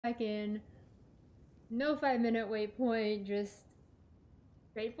back in. No 5-minute waypoint, just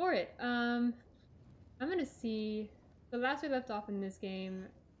straight for it. I'm gonna see. The last we left off in this game,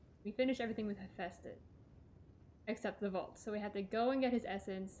 we finished everything with Hephaestus, except the vault. So we had to go and get his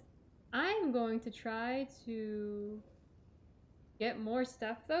essence. I'm going to try to get more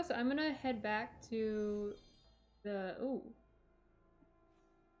stuff though, so I'm gonna head back to the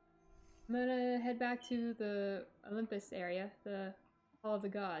I'm gonna head back to the Olympus area, the Hall of the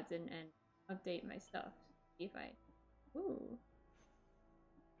Gods, and update my stuff. See if I ooh.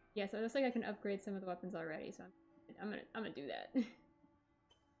 Yeah, so it looks like I can upgrade some of the weapons already, so I'm gonna do that.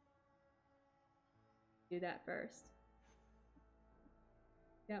 Do that first.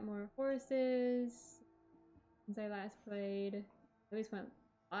 Got more horses since I last played. At least went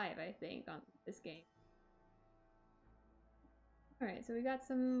live, I think, on this game. Alright, so we got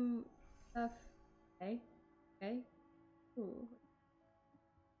some stuff. Okay. Okay. Ooh.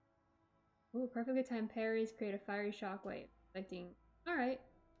 Ooh, perfectly timed parries create a fiery shockwave. Affecting. Alright.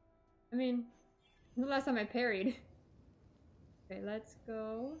 I mean, the last time I parried. Okay, let's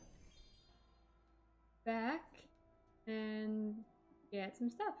go back and get some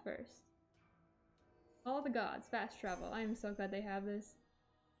stuff first. All the gods, fast travel. I am so glad they have this.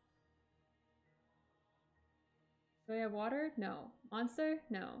 Do I have water? No. Monster?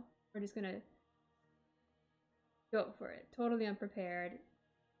 No. We're just gonna go for it. Totally unprepared.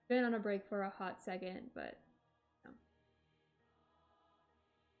 Been on a break for a hot second, but no.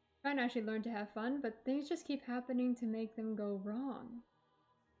 Trying to actually learn to have fun, but things just keep happening to make them go wrong.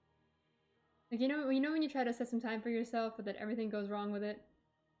 Like, you know when you try to set some time for yourself, but then everything goes wrong with it?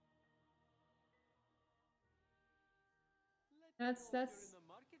 That's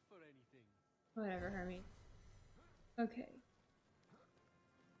whatever, Hermie. Okay.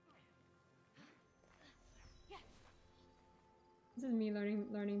 This is me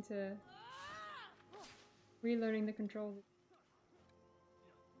learning to relearning the controls.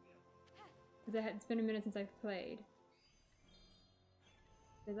 Because it's been a minute since I've played.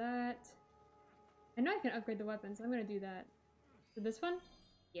 Do that. I know I can upgrade the weapons, so I'm gonna do that. So this one?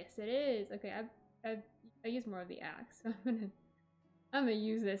 Yes, it is. Okay, I use more of the axe. So I'm gonna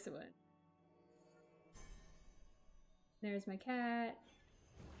use this one. There's my cat.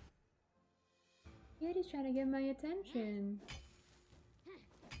 Kitty's trying to get my attention.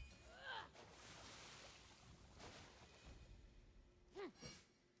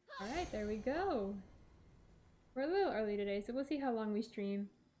 Alright, there we go. We're a little early today, so we'll see how long we stream.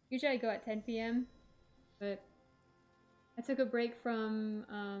 Usually I go at 10 p.m., but I took a break from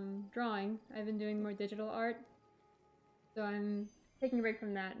drawing. I've been doing more digital art, so I'm taking a break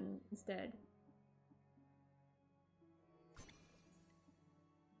from that instead.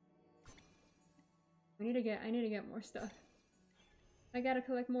 I need to get more stuff. I gotta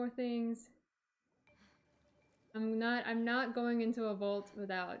collect more things. I'm not going into a vault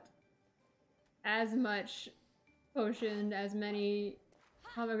without as much potion, as many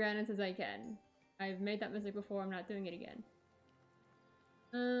pomegranates as I can. I've made that mistake before, I'm not doing it again.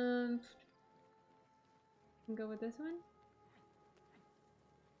 Can go with this one.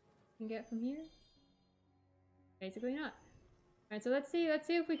 Can get from here? Basically not. Alright, so let's see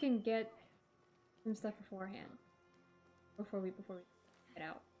if we can get some stuff beforehand. Before we get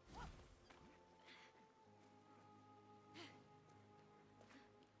out.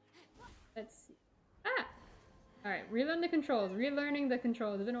 Let's see. Ah! Alright, relearning the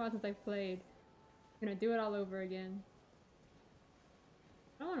controls. It's been a while since I've played. I'm gonna do it all over again.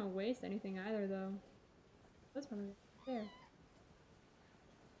 I don't want to waste anything either, though. That's probably there.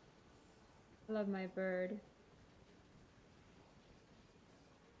 I love my bird.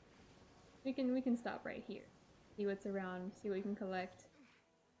 We can stop right here. See what's around, see what we can collect.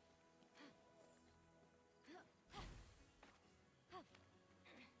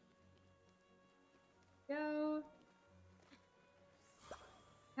 Go.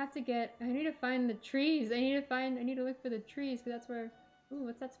 I need to find the trees. I need to look for the trees, because that's where. Ooh,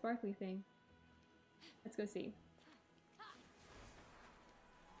 what's that sparkly thing? Let's go see.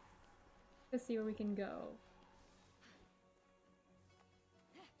 Let's see where we can go.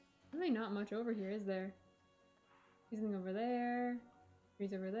 Really not much over here, is there? Something over there.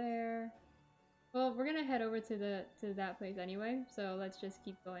 Trees over there. Well, we're gonna head over to that place anyway, so let's just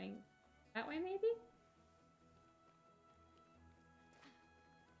keep going that way, maybe?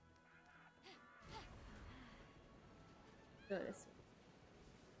 Go this way.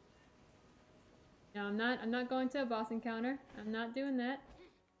 No, I'm not going to a boss encounter. I'm not doing that.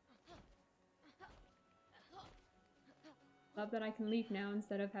 Love that I can leap now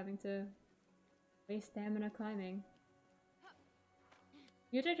instead of having to waste stamina climbing.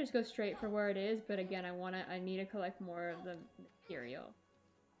 Usually I just go straight for where it is, but again, I need to collect more of the material.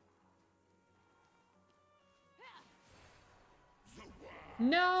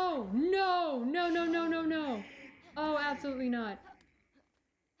 No! No! No, no, no, no, no! Oh, absolutely not.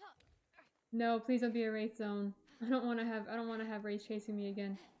 No, please don't be a wraith zone. I don't want to have wraiths chasing me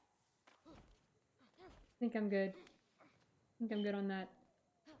again. I think I'm good. I think I'm good on that.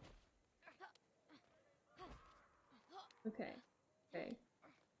 Okay. Okay.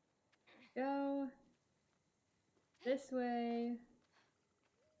 Go. This way.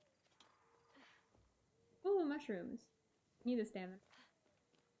 Ooh, mushrooms. Need the stamina.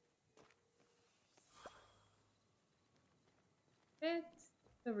 It's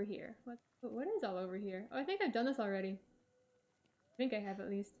over here. What is all over here? Oh, I think I've done this already. I think I have at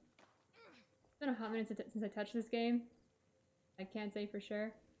least. It's been a hot minute since I touched this game. I can't say for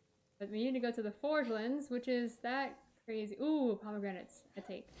sure. But we need to go to the Forgelands, which is that crazy. Ooh, pomegranates. I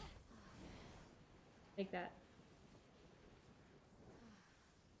take. Take that.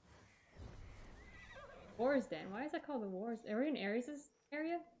 War's Den. Why is that called the Wars? Are we in Ares'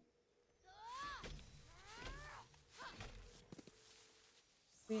 area?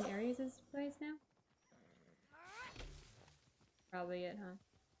 Are we in Ares' place now? Probably it, huh?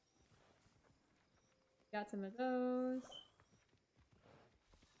 Got some of those.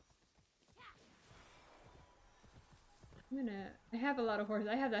 I have a lot of horses.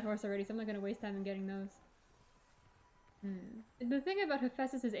 I have that horse already, so I'm not gonna waste time in getting those. The thing about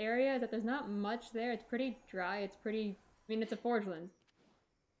Hephaestus' area is that there's not much there. It's pretty dry. It's pretty... I mean, it's a Forgeland.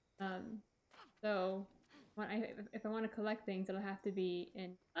 So... if I want to collect things, it'll have to be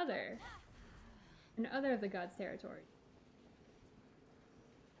in other of the gods' territory.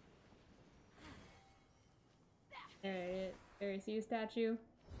 There it is. There you see a statue.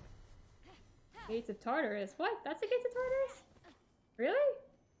 Gates of Tartarus. What? That's the Gates of Tartarus? Really?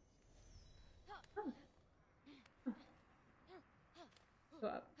 Oh. Oh. Go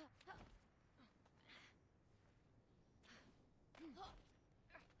up.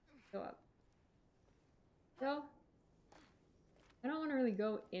 Go up. So, I don't want to really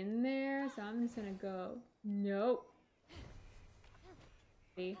go in there, so I'm just gonna go. Nope.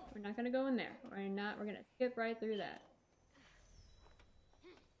 See, we're not gonna go in there. We're gonna skip right through that.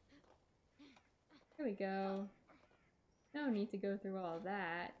 Here we go. No need to go through all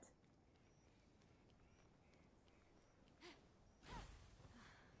that.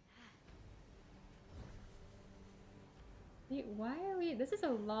 Why are we... This is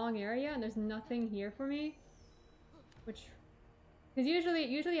a long area and there's nothing here for me. Which... Because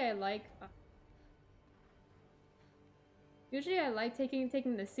usually I like... Usually I like taking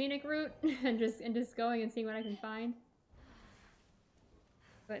the scenic route and just going and seeing what I can find.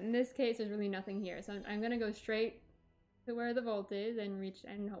 But in this case, there's really nothing here. So I'm gonna go straight to where the vault is and reach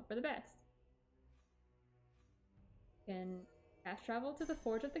and hope for the best. I can fast travel to the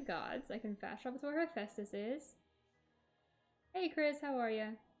Forge of the Gods. I can fast travel to where Hephaestus is. Hey Chris, how are ya?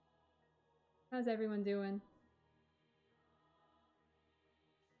 How's everyone doing?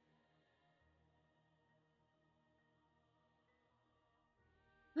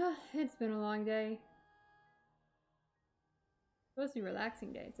 It's been a long day. It's supposed to be a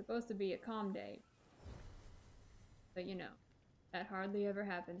relaxing day. It's supposed to be a calm day. But you know, that hardly ever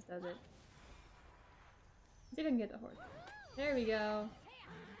happens, does it? Let's see if I can get the horse. There we go.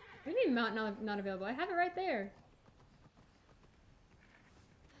 Maybe mount not available. I have it right there.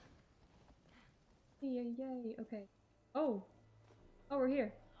 Yay, yay. Okay. Oh. Oh, we're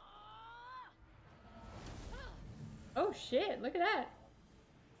here. Oh shit, look at that.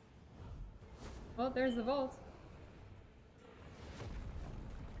 Well, there's the vault.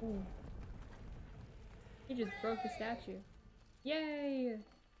 Ooh. He just broke the statue. Yay!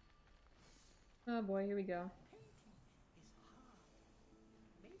 Oh boy, here we go.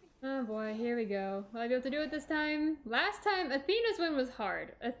 Oh boy, here we go. Will I be able to do it this time? Last time, Athena's one was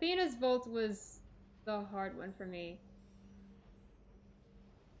hard. Athena's vault was the hard one for me.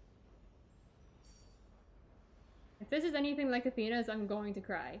 If this is anything like Athena's, I'm going to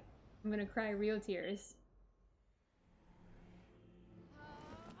cry. I'm gonna cry real tears.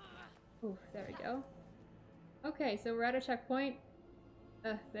 Ooh, there we go. Okay, so we're at a checkpoint.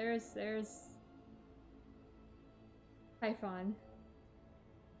 There's Typhon.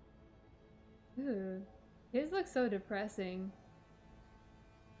 Ooh, his looks so depressing.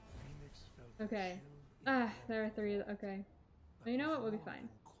 Okay. Ah, there are 3. Okay. Well, you know what? We'll be fine.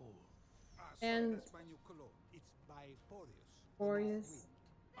 And Boreas.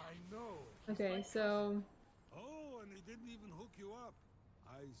 Okay, so. Oh, and he didn't even hook you up.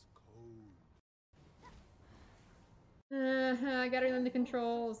 Ice cold. I gotta learn the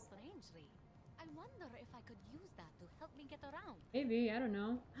controls. So strangely. I wonder if I could use that to help me get around. Maybe, I don't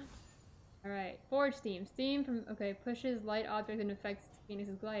know. Alright, forge steam. Steam from, okay, pushes light objects and affects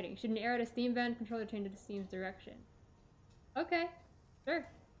Fenyx's gliding. Shoot an arrow at a steam vent, controller change the steam's direction. Okay, sure.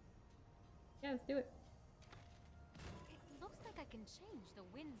 Yeah, let's do it. It looks like I can change the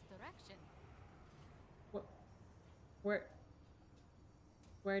wind's direction. What? Where?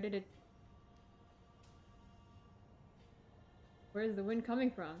 Where did it... Where's the wind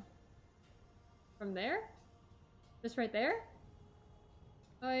coming from? From there? Just right there?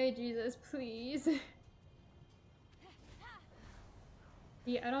 Oh, Jesus, please.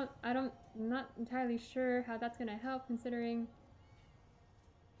 Yeah, I'm not entirely sure how that's gonna help considering...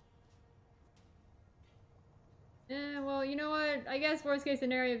 well, you know what? I guess worst case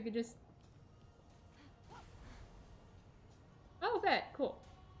scenario, we could just... Oh, bet. Cool.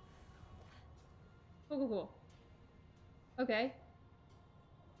 Cool. Okay.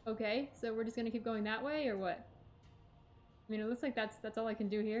 Okay, so we're just gonna keep going that way, or what? I mean, it looks like that's all I can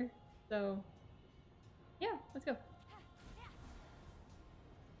do here. So, yeah, let's go.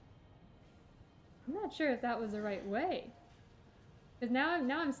 I'm not sure if that was the right way. Because now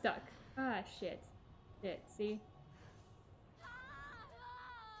I'm stuck. Ah, shit. Shit, see?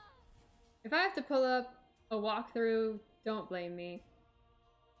 If I have to pull up a walkthrough, don't blame me.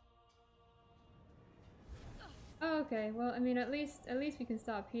 Oh, okay. Well, I mean, at least we can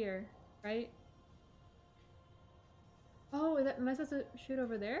stop here, right? Oh, am I supposed to shoot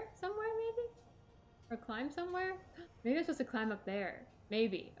over there somewhere, maybe? Or climb somewhere? Maybe I'm supposed to climb up there.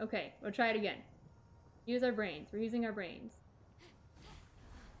 Maybe. Okay, we'll try it again. Use our brains. We're using our brains.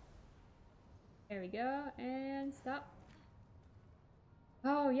 There we go, and stop.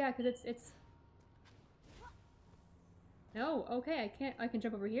 Oh, yeah, because it's... No, okay, I can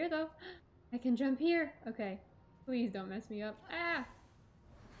jump over here, though. I can jump here. Okay, please don't mess me up. Ah!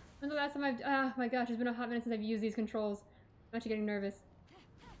 When's the last time I've... Ah, my gosh, it's been a hot minute since I've used these controls. I'm actually getting nervous.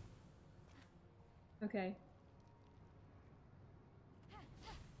 Okay.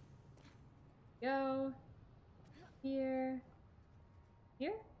 Go. Here.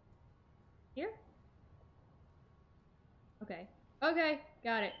 Here? Here? Okay. Okay,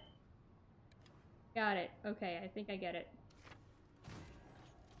 got it. Got it. Okay, I think I get it.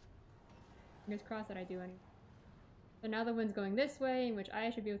 Fingers crossed that I do anything. So now the wind's going this way, in which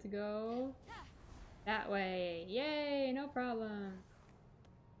I should be able to go that way. Yay, no problem.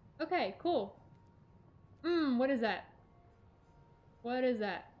 Okay, cool. What is that? What is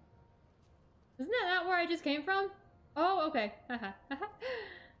that? Isn't that where I just came from? Oh, okay. Haha.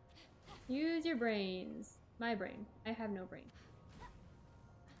 Use your brains. My brain. I have no brain.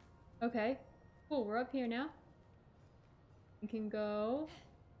 Okay. Cool, we're up here now. We can go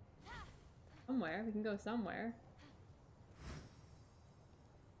somewhere. We can go somewhere.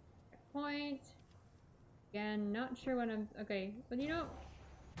 Point. Again, not sure what I'm... Okay, but you know...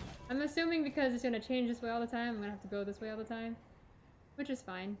 I'm assuming because it's gonna change this way all the time, I'm gonna have to go this way all the time. Which is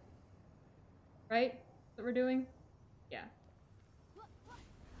fine. Right? That's what we're doing? Yeah.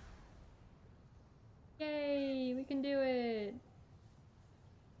 Yay! We can do it!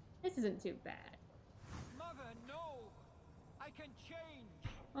 This isn't too bad. Mother, no! I can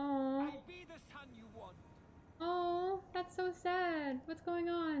change! Oh. I'll be the son you want! Oh, that's so sad. What's going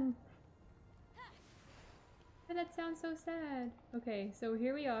on? That sounds so sad. Okay, so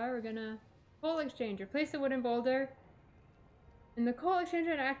here we are. We're gonna... Coal exchanger. Place the wooden boulder in the coal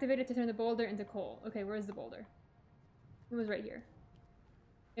exchanger and activate it to turn the boulder into coal. Okay, where's the boulder? It was right here.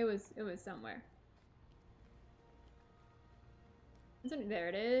 It was somewhere. There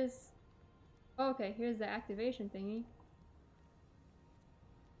it is. Oh, okay, here's the activation thingy.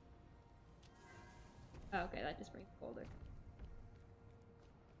 Oh, okay, that just brings the boulder.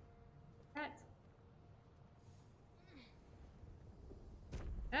 That.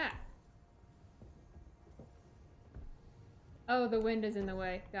 Ah! Oh, the wind is in the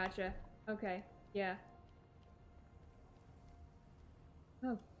way. Gotcha. Okay. Yeah.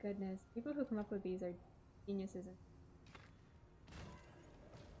 Oh, goodness. People who come up with these are geniuses.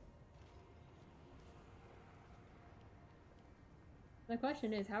 The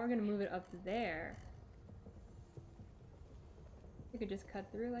question is, how we're gonna move it up there? We could just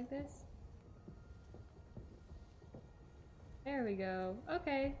cut through like this. There we go.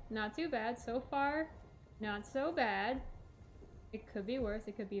 Okay, not too bad. So far, not so bad. It could be worse.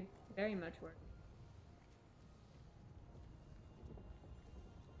 It could be very much worse.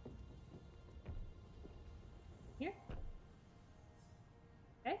 Here.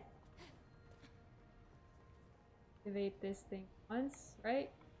 Okay. Activate this thing once,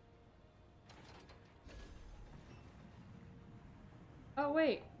 right? Oh,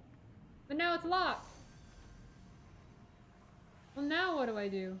 wait. But now it's locked. Well, now what do I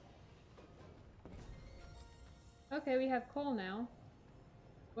do? Okay, we have coal now.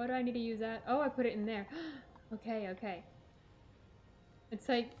 What do I need to use that? Oh, I put it in there. Okay, okay. It's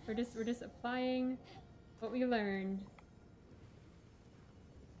like we're just applying what we learned.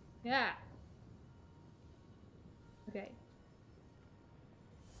 Yeah. Okay.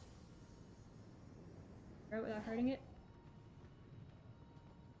 Right without hurting it.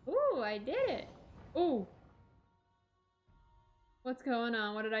 Ooh, I did it. Ooh. What's going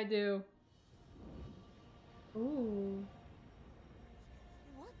on? What did I do? Ooh.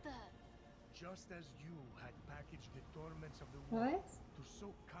 What the? Just as you had packaged the torments of the world What? to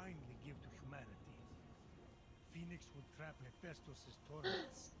so kindly give to humanity, Fenyx would trap Hephaestus'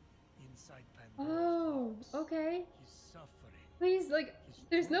 torments inside Pandora's Oh, box. okay. His suffering. Please, like,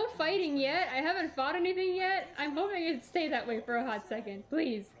 there's no fighting yet. I haven't fought anything yet. I'm hoping it'd stay that way for a hot second.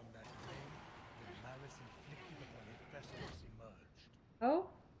 Please. From that flame, the malice inflicted upon Hephaestus emerged. Oh?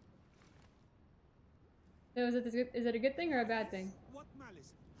 So is it a good thing or a bad thing? What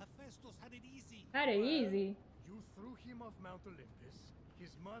malice? Hephaestus had it easy. Had it easy. You threw him off Mount Olympus.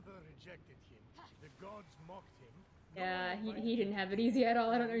 His mother rejected him. The gods mocked him. No Yeah, one invited he didn't him have to it easy at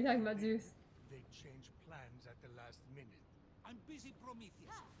all. I don't know what the you're talking about, Zeus. They changed plans at the last minute. I'm busy, Prometheus.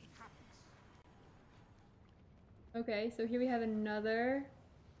 It happens. Okay, so here we have another...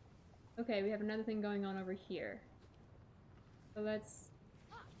 Okay, we have another thing going on over here. So let's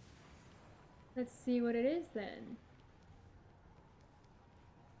see what it is then.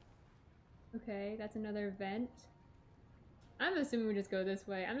 Okay, that's another vent. I'm assuming we just go this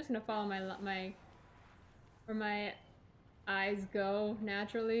way. I'm just gonna follow where my eyes go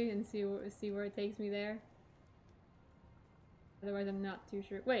naturally and see where it takes me there. Otherwise, I'm not too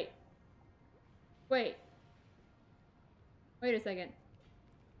sure. Wait a second.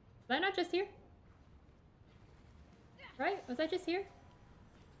 Was I not just here? Right? Was I just here?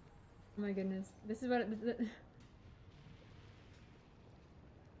 Oh my goodness. This is what...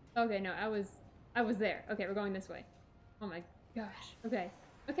 Okay, no, I was there. Okay, we're going this way. Oh my gosh. Okay.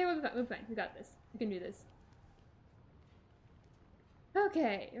 Okay, we're fine. We got this. We can do this.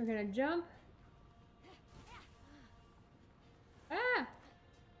 Okay, we're gonna jump. Ah!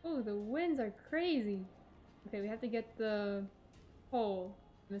 Oh, the winds are crazy. Okay, we have to get the pole,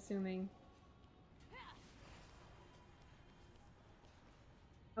 I'm assuming.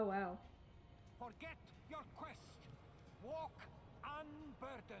 Oh, wow. Forget your quest. Walk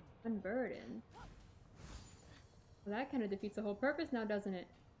unburdened. Unburdened. Well, that kind of defeats the whole purpose now, doesn't it?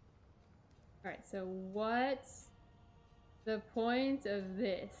 Alright, so what's the point of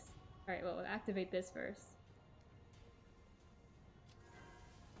this? Alright, well, we'll activate this first.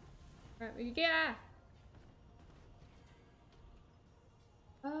 Alright, yeah!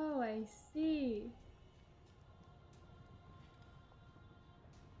 Oh, I see.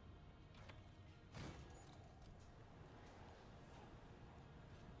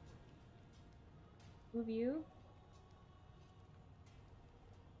 Move you.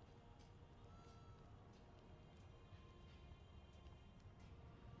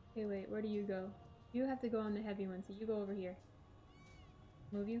 Okay, wait, where do you go? You have to go on the heavy one, so you go over here.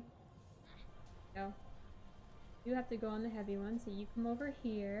 Move you. Go. You have to go on the heavy one, so you come over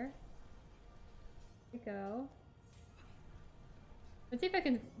here. There you go. Let's see if I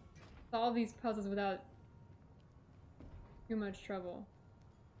can solve these puzzles without too much trouble.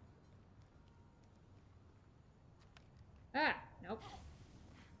 Ah! Nope.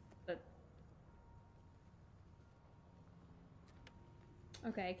 But...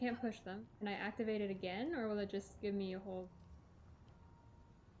 Okay, I can't push them. Can I activate it again, or will it just give me a whole...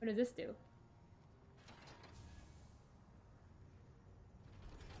 What does this do?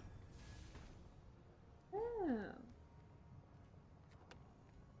 Oh.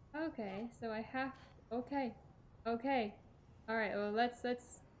 Okay, so I have... Okay. Okay. Alright, well let's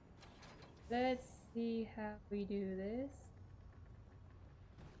see how we do this.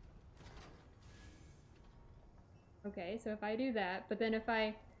 Okay, so if I do that, but then if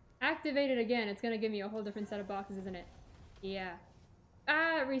I activate it again, it's gonna give me a whole different set of boxes, isn't it? Yeah.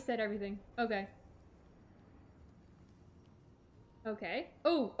 Ah, reset everything. Okay. Okay.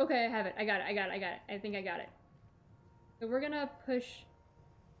 Oh, okay, I have it. I got it. I think I got it. So we're gonna push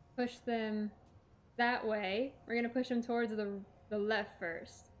them that way. We're gonna push them towards the left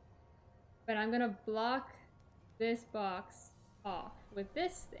first. But I'm gonna block this box off with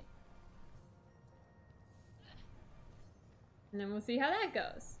this thing. And then we'll see how that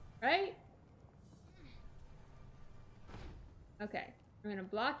goes, right? Okay, we're gonna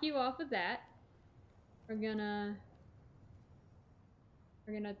block you off with that. We're gonna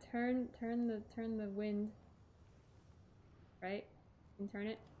We're gonna turn the wind. Right? You can turn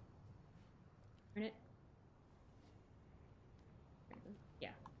it. Turn it. Yeah.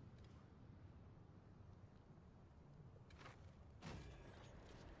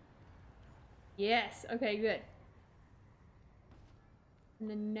 Yes. Okay, good. And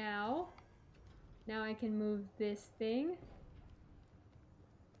then now I can move this thing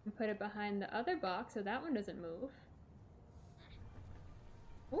and put it behind the other box so that one doesn't move.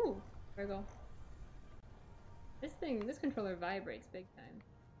 Ooh, Virgo. This controller vibrates big time.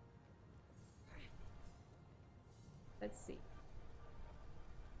 Let's see.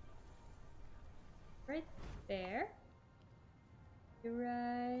 Right there.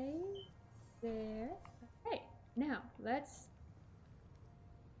 Right there. Okay, now let's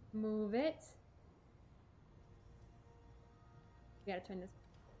move it. We gotta turn this.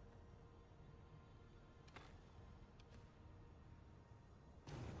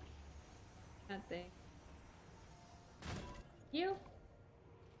 Nothing. You.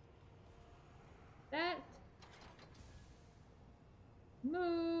 That.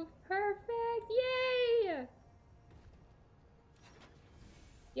 Move. Perfect. Yay!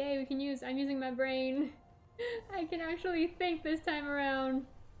 Yay, I'm using my brain. I can actually think this time around.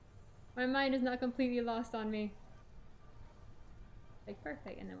 My mind is not completely lost on me. Like,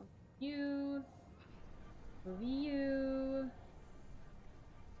 perfect. And then we'll move you.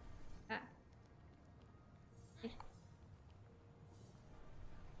 Ah.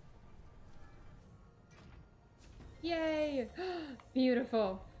 Yay!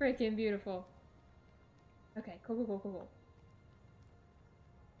 Beautiful. Freaking beautiful. Okay, cool.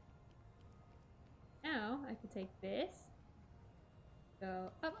 Now, I can take this.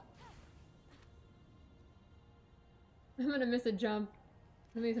 Go up. I'm gonna miss a jump.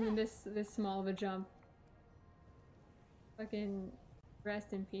 I'm gonna miss this small of a jump. Fucking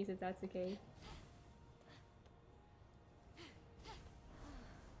rest in peace if that's the case.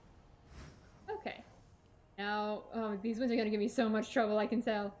 Okay. Now, oh, these ones are gonna give me so much trouble, I can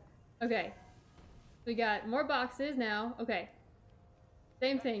tell. Okay. We got more boxes now. Okay.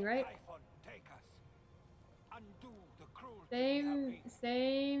 Same thing, right? Take us. Undo the cruelty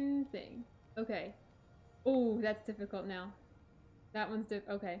Same thing. Okay. Ooh, that's difficult now. That one's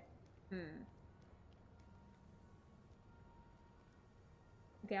okay.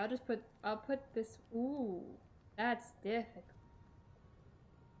 Okay, I'll put this. Ooh, that's difficult.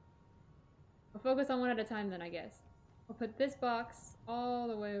 We'll focus on one at a time then, I guess. We'll put this box all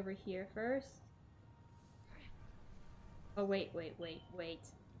the way over here first. Oh, wait.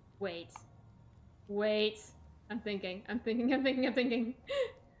 I'm thinking.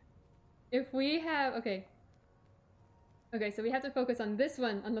 If we have, okay, so we have to focus on this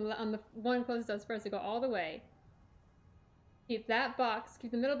one, on the one closest to us first to go all the way. Keep that box,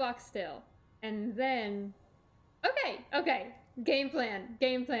 keep the middle box still. And then, okay. Game plan.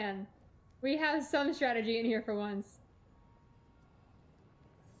 We have some strategy in here for once.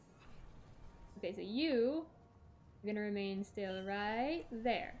 Okay, so you are gonna remain still right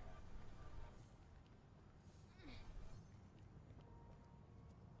there.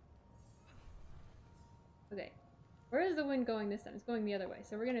 Okay, where is the wind going this time? It's going the other way,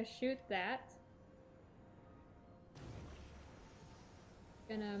 so we're gonna shoot that.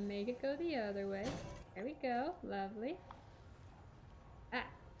 Gonna make it go the other way. There we go, lovely. Ah,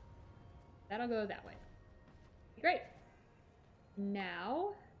 that'll go that way. Great.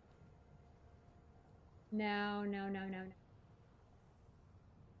 Now.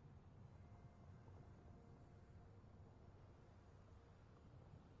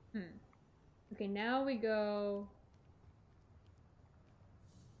 Okay, now we go.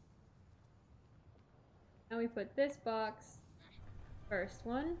 Now we put this box. First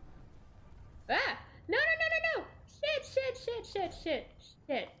one. Ah! No!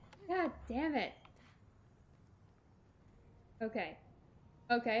 Shit. God damn it. Okay.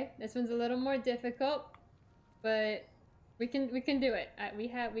 This one's a little more difficult, but we can do it.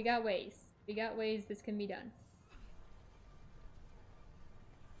 We got ways. This can be done.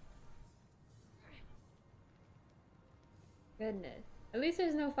 Goodness. At least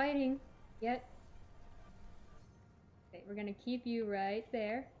there's no fighting yet. Okay, we're gonna keep you right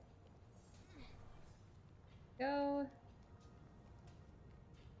there. Go.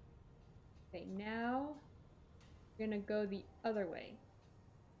 Okay, now we're gonna go the other way.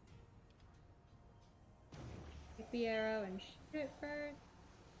 Take the arrow and shoot it first.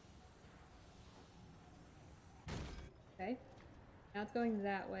 Okay. Now it's going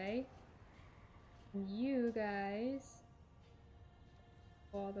that way. And you guys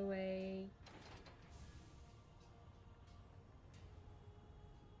go all the way.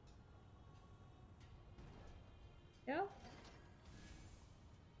 Go.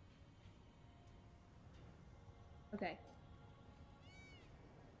 Okay.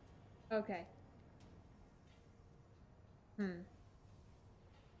 Okay.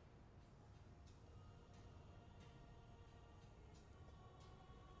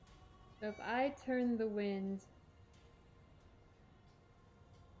 So if I turn the wind...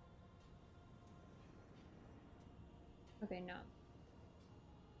 Okay, no.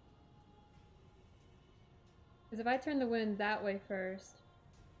 Because if I turn the wind that way first...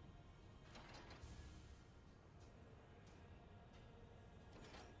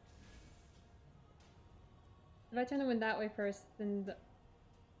 If I turn the wind that way first, then the...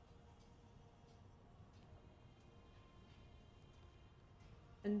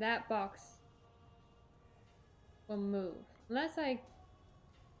 And that box will move. Unless I...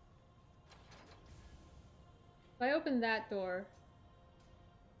 If I open that door,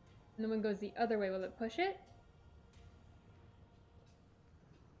 and the wind goes the other way, will it push it?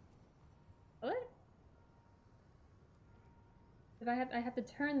 Will it? If I have to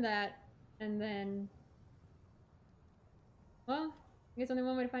turn that, and then... Well, I guess only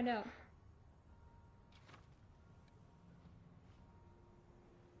one way to find out.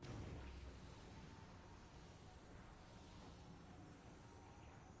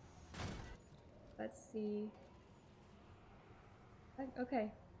 Let's see.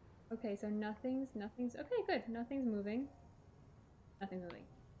 Okay. Okay, so nothing's, okay, good. Nothing's moving. Nothing's moving.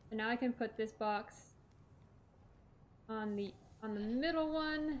 And now I can put this box on the middle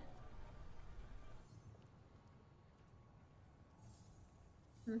one.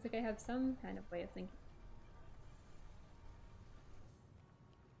 Looks like I have some kind of way of thinking.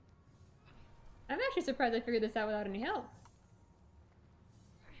 I'm actually surprised I figured this out without any help.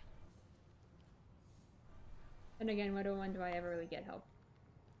 And again, when do I ever really get help?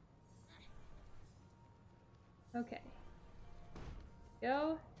 Okay.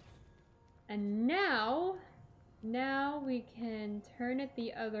 Go. And now we can turn it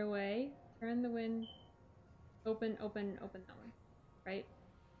the other way. Turn the wind. Open that one. Right?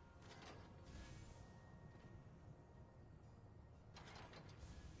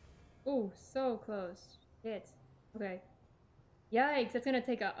 Oh, so close. Shit. Okay. Yikes, that's gonna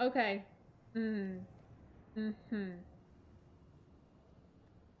take a... Okay.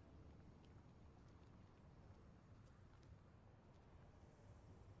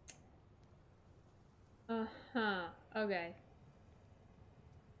 Uh-huh. Okay.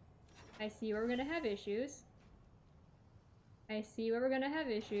 I see where we're gonna have issues.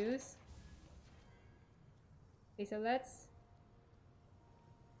 Okay, so let's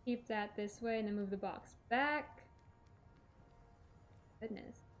keep that this way and then move the box back.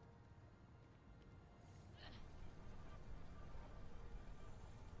 Goodness.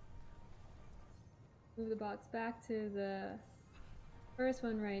 Move the box back to the first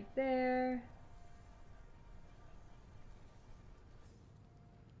one right there.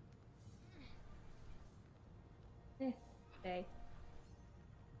 Okay.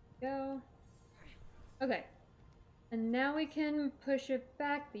 Go. Okay. And now we can push it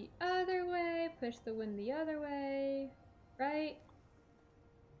back the other way, push the wind the other way, right?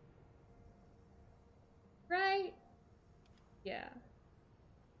 Right? Yeah.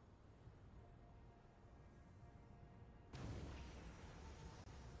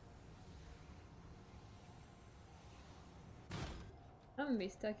 I'm gonna be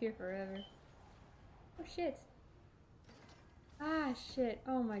stuck here forever. Oh shit. Ah shit.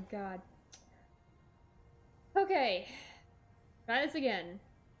 Oh my god. Okay. Try this again.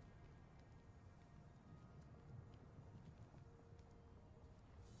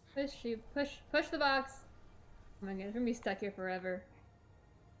 Push the box. Oh my god, I'm gonna be stuck here forever.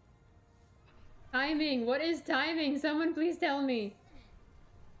 Timing! What is timing? Someone please tell me!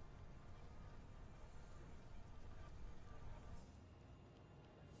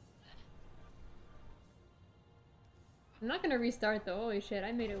 I'm not gonna restart though, holy shit,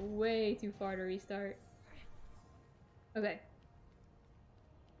 I made it way too far to restart. Okay.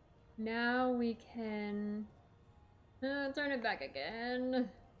 Now we can... turn it back again.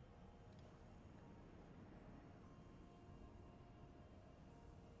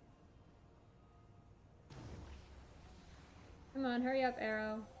 Come on, hurry up,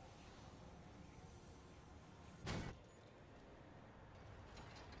 arrow.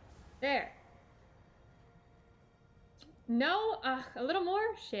 There. No? Ugh, a little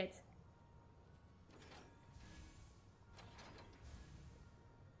more? Shit.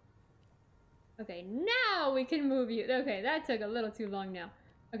 Okay, now we can move you. Okay, that took a little too long now.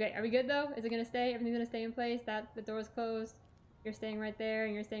 Okay, are we good though? Is it gonna stay? Everything's gonna stay in place? The door's closed. You're staying right there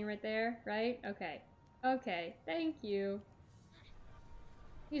and you're staying right there, right? Okay. Okay, thank you.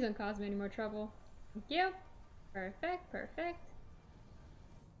 Please don't cause me any more trouble. Thank you. Perfect, perfect.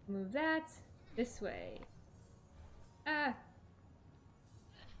 Move that this way. Ah.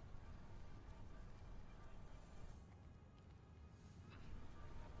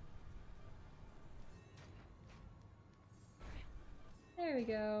 There we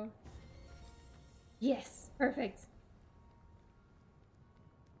go. Yes, perfect.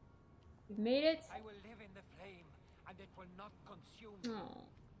 We've made it. I will live in the flame, and it will not consume me. Oh,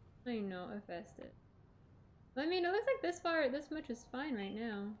 I know, I fessed it. I mean, it looks like this much is fine right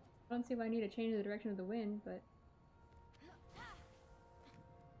now. I don't see why I need to change the direction of the wind, but...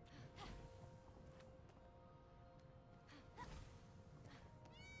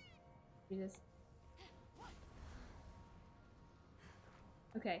 Jesus.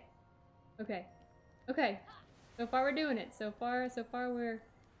 Okay. Okay. Okay. So far we're doing it. So far we're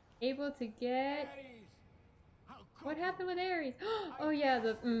able to get... Ares! How could What you? happened with Ares? Oh yeah,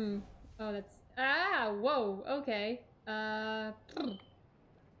 the... Oh, that's... Ah! Whoa! Okay.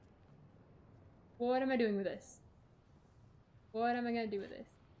 What am I doing with this? What am I gonna do with this?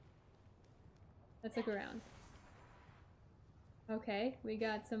 Let's look around. Okay, we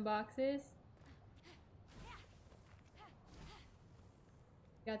got some boxes.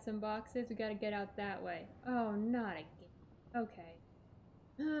 Got some boxes. We gotta get out that way. Oh, not again. Okay.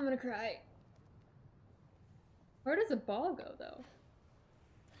 I'm gonna cry. Where does the ball go, though?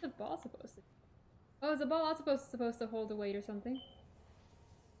 What's the ball supposed to do? Oh, is the ball also supposed to hold the weight or something?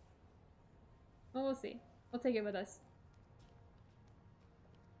 Well, we'll see. We'll take it with us.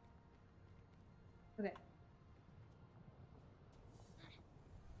 Okay.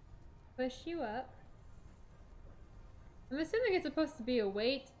 Push you up. I'm assuming it's supposed to be a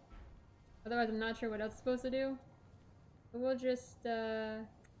weight. Otherwise, I'm not sure what else it's supposed to do. But we'll just, I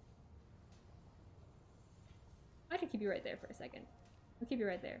should keep you right there for a second. I'll keep you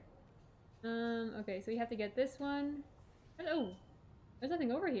right there. Okay, so we have to get this one. Oh! There's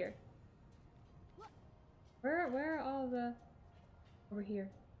nothing over here. Where are all the... Over here.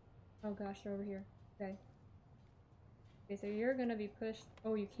 Oh gosh, they're over here. Okay. Okay, so you're gonna be pushed.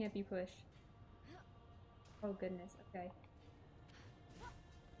 Oh, you can't be pushed. Oh goodness, okay.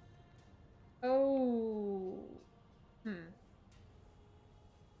 Oh.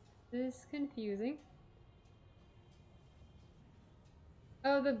 This is confusing.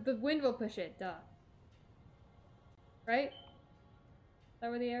 Oh, the wind will push it, duh. Right? Is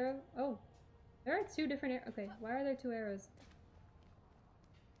that where the arrow? Oh. There are two different arrows. Okay, why are there two arrows?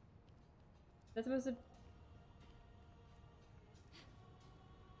 That's supposed to...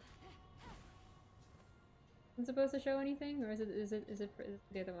 Isn't supposed to show anything? Or is it for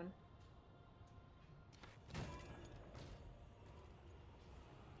the other one?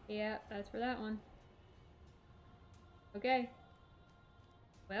 Yeah, that's for that one. Okay.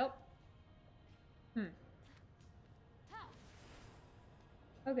 Well.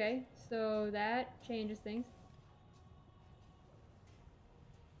 Okay, so that changes things.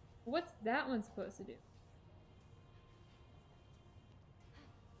 What's that one supposed to do?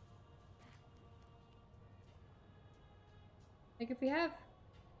 Like if we have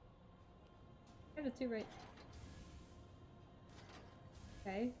the two right.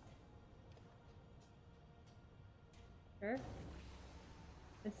 Okay. Sure.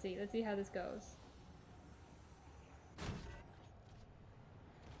 Let's see how this goes.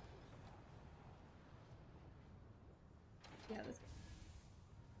 See how this goes.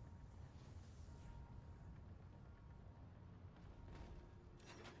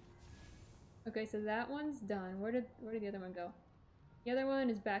 Okay, so that one's done. Where did the other one go? The other one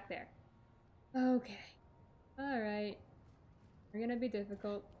is back there. Okay. Alright. We're gonna be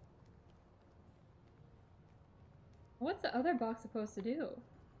difficult. What's the other box supposed to do?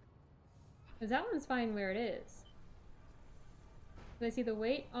 Because that one's fine where it is. So I see the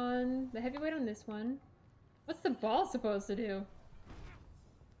weight on... the heavy weight on this one. What's the ball supposed to do?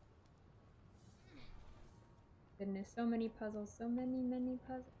 Goodness, so many puzzles. So many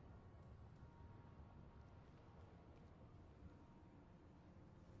puzzles.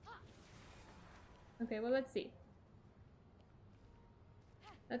 Okay, well, let's see.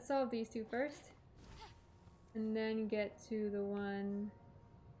 Let's solve these two first. And then get to the one...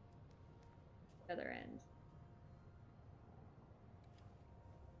 the other end.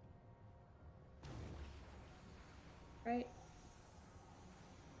 Right?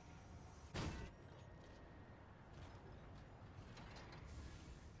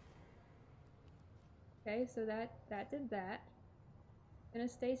 Okay, so that did that. Gonna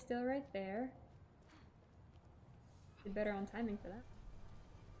stay still right there. Did better on timing for that.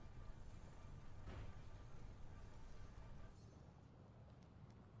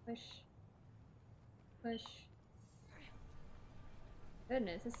 Push. Push.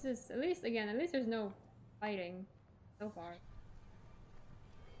 Goodness, this is, at least there's no fighting so far.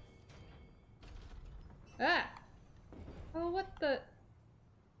 Ah! Oh, what the?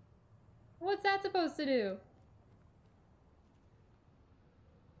 What's that supposed to do?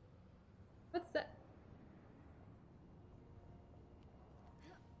 What's that?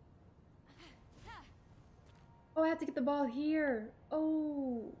 Oh, I have to get the ball here.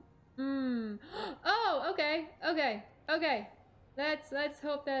 Oh. Oh, okay. Okay. Okay. Let's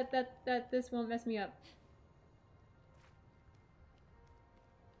hope that this won't mess me up.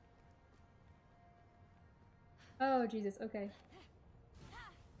 Oh, Jesus. Okay.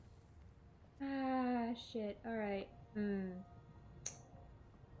 Ah, shit. All right.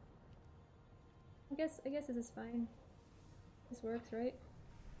 I guess this is fine. This works, right?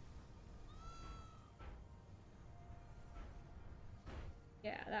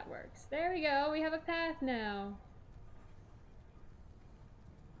 Yeah, that works. There we go. We have a path now.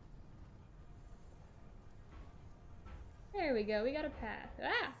 There we go. We got a path.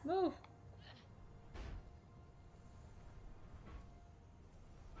 Ah, move.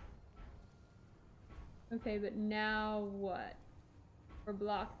 Okay, but now what? We're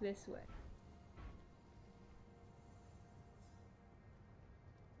blocked this way.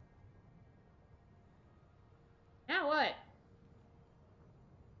 Now what?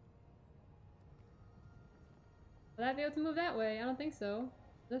 Will I be able to move that way? I don't think so.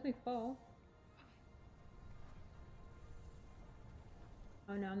 Let me fall.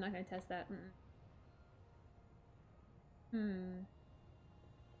 Oh no, I'm not gonna test that.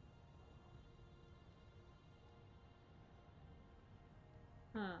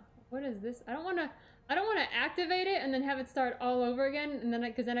 Huh. What is this? I don't wanna activate it and then have it start all over again, and then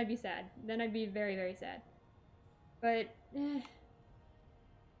because then I'd be sad. Then I'd be very, very sad. But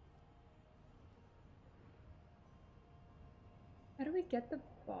how do we get the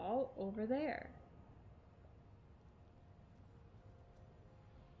ball over there?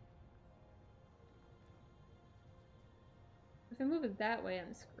 If I move it that way,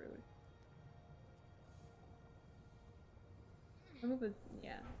 I'm screwed. If I move it,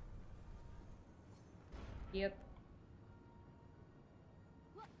 yeah. Yep.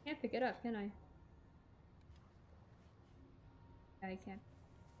 Can't pick it up, can I? I can't.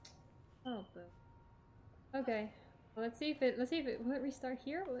 Oh, boo. Okay. Well, let's see if it will it restart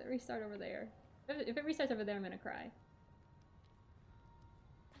here or will it restart over there? If it restarts over there, I'm gonna cry.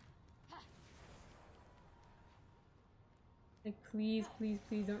 Like, please, please,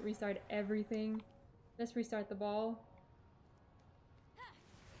 please don't restart everything. Just restart the ball.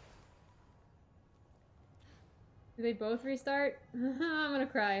 Do they both restart? I'm gonna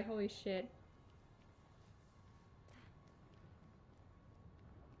cry. Holy shit.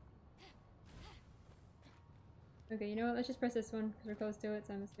 Okay, you know what? Let's just press this one because we're close to it,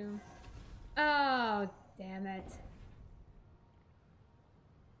 so I'm assuming. Oh, damn it.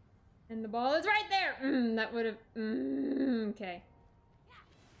 And the ball is right there! That would have... okay.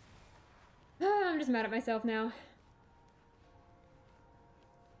 I'm just mad at myself now.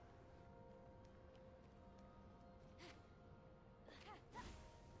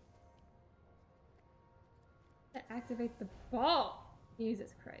 To activate the ball!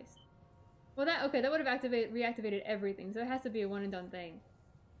 Jesus Christ. Well, that would have reactivated everything, so it has to be a one and done thing.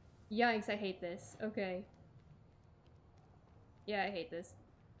 Yikes, I hate this. Okay. Yeah, I hate this.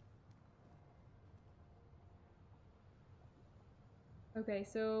 Okay,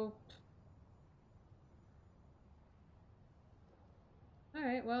 so...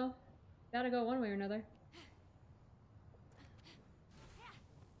 Alright, well, gotta go one way or another.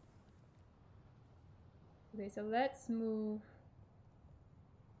 Okay, so let's move...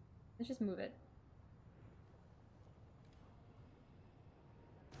 Let's just move it.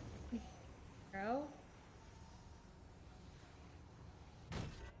 Go.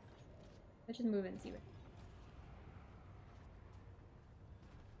 Let's just move it and see what...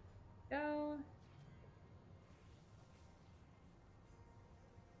 Go.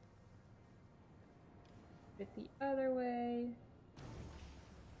 It the other way.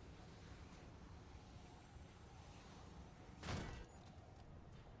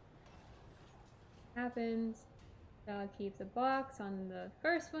 Happens. So I'll keep the box on the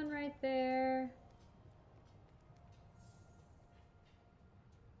first one right there.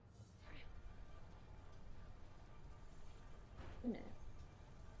 Goodness.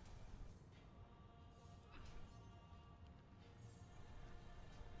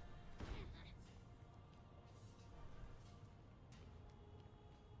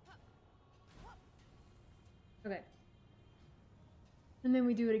 Okay. And then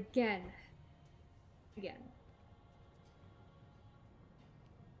we do it again. Again.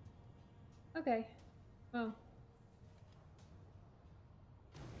 Okay. Well.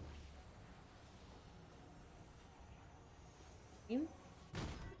 Game?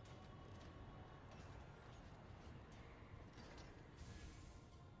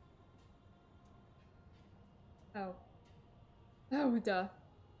 Oh. Oh, duh.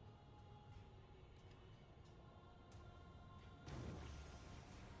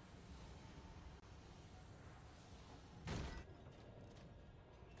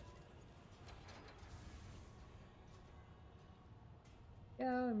 Go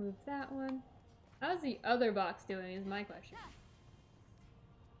and move that one. How's the other box doing is my question.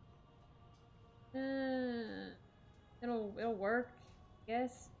 It'll work, I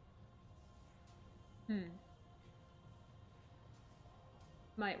guess.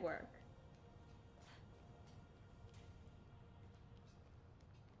 Might work.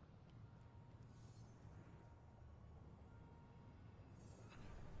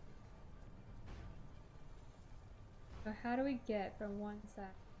 So how do we get from one side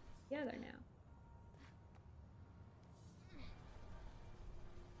to the other now?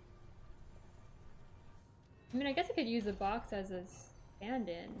 I mean, I guess I could use the box as a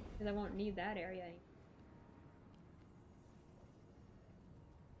stand-in, because I won't need that area anymore.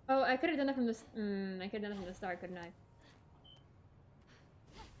 Oh, I could have done it from the I could have done it from the start, couldn't I?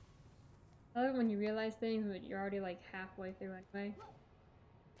 I love it when you realize things, but you're already like halfway through anyway.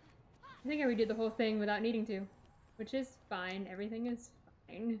 I think I redid the whole thing without needing to, which is fine. Everything is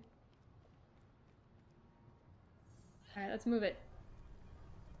fine. Alright, let's move it.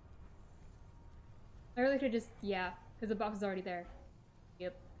 I really could just, yeah, because the box is already there.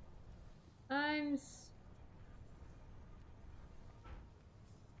 Yep.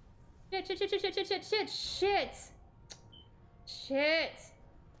 Shit! Shit!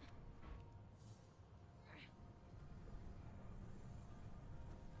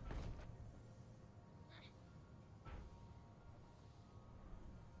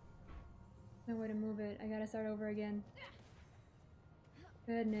 No way to move it. I gotta start over again.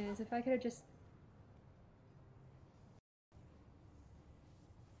 Goodness, if I could have just...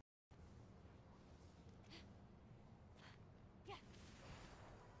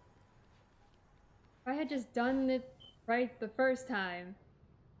 If I had just done it right the first time.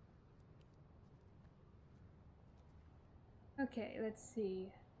 Okay, let's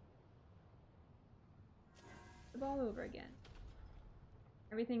see. The ball over again.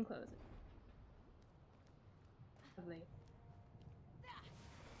 Everything closes. Lovely.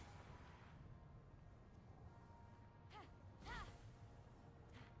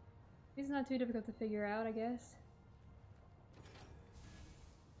 It's not too difficult to figure out, I guess.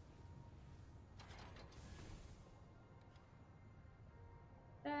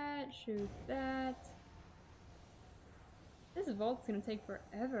 That, shoot that. This vault's gonna take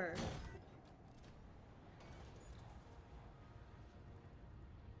forever.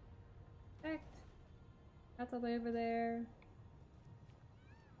 Perfect. That's all the way over there.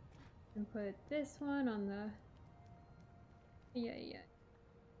 And put this one on the... Yeah.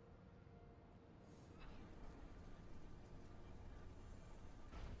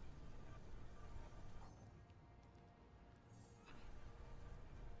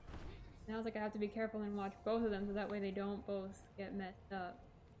 Now it's like I have to be careful and watch both of them so that way they don't both get messed up.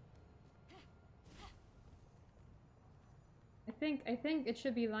 I think it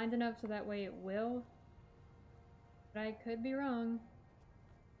should be lined enough so that way it will. But I could be wrong.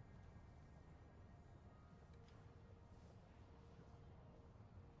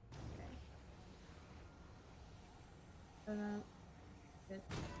 Okay. So now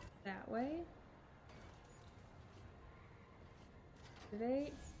it's that way.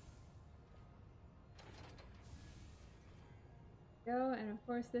 Activate. Go, and of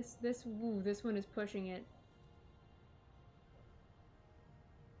course this one is pushing it.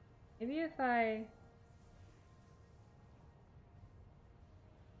 Maybe if I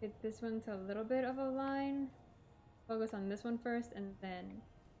get this one to a little bit of a line, focus on this one first, and then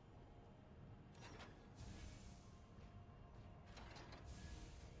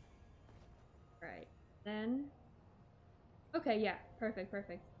right, then okay, yeah, perfect.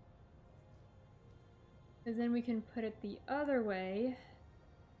 Because then we can put it the other way.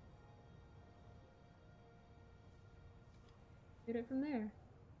 Get it from there.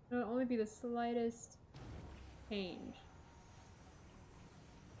 It'll only be the slightest change.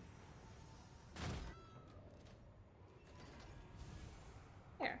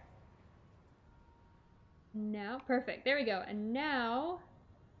 There. Now, perfect. There we go. And now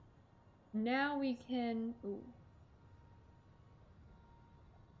we can... Ooh.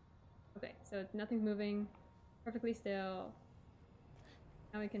 so nothing's moving. Perfectly still.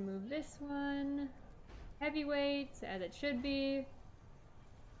 Now we can move this one. Heavyweight, as it should be.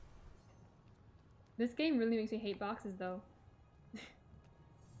 This game really makes me hate boxes, though.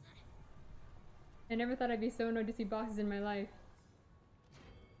 I never thought I'd be so annoyed to see boxes in my life.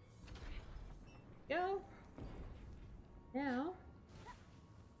 Go! Now,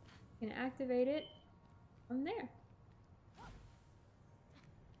 you can activate it from there.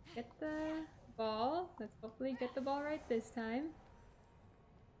 Get the ball. Let's hopefully get the ball right this time.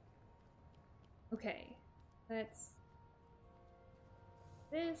 Okay, let's...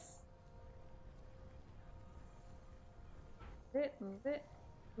 this. Move it, move it,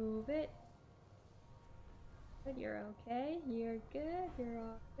 move it. Good, you're okay. You're good. You're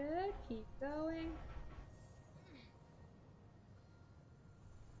all good. Keep going.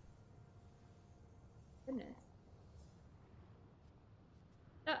 Goodness.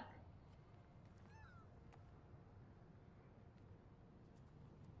 Stuck.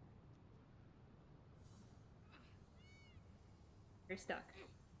 You're stuck.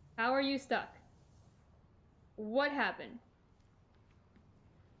 How are you stuck? What happened?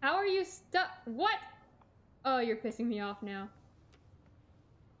 How are you stuck? What? Oh, you're pissing me off now.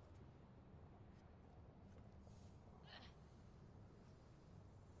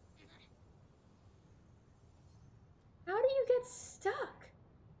 How do you get stuck?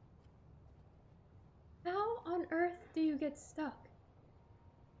 How on earth do you get stuck?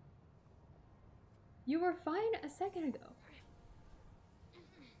 You were fine a second ago.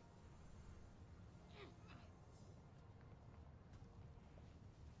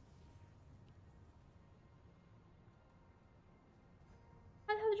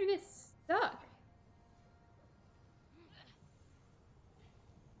 How the hell did you get stuck?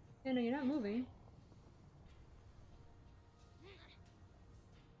 Yeah, no, you're not moving.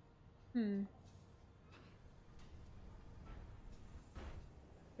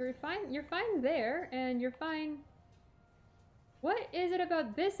 You're fine there, and you're fine. What is it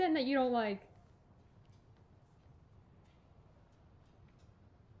about this end that you don't like?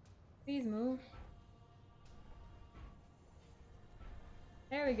 Please move.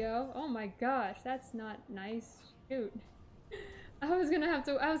 There we go. Oh my gosh, that's not nice. Shoot. I was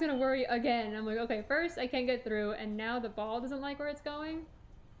gonna worry again. I'm like, okay, first I can't get through, and now the ball doesn't like where it's going.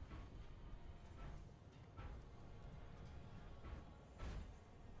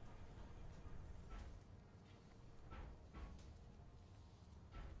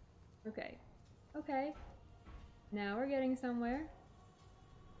 Okay. Okay. Now we're getting somewhere.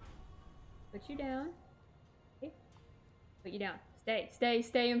 Put you down. Okay. Put you down. Stay. Stay.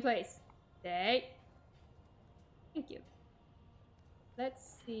 Stay in place. Stay. Thank you.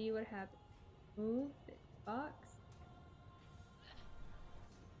 Let's see what happens. Move this box.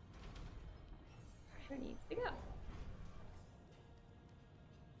 Where it needs to go.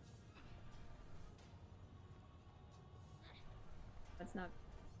 That's not...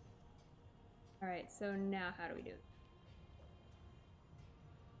 Alright, so now how do we do it?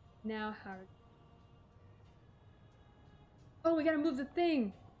 Now how... Oh, we gotta move the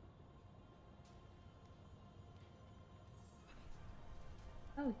thing!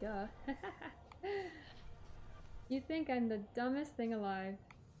 Oh, duh. You think I'm the dumbest thing alive.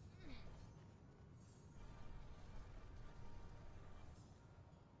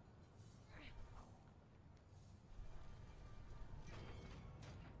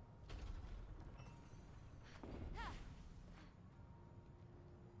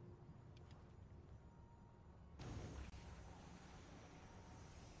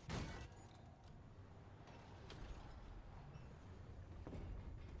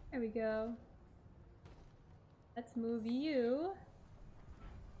 There we go. Let's move you.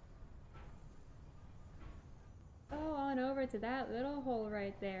 Go on over to that little hole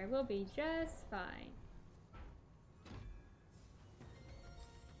right there. We'll be just fine.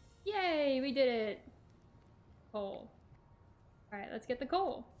 Yay, we did it! Coal. Alright, let's get the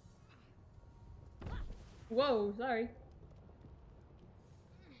coal. Whoa, sorry.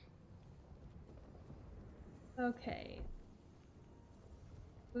 Okay.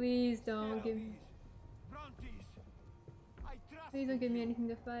 Please don't give me... Please don't give me anything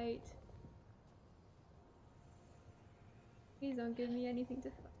to fight. Please don't give me anything to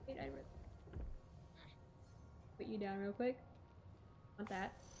fight. I really... Put you down real quick. Want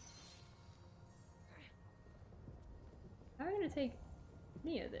that. How are we gonna take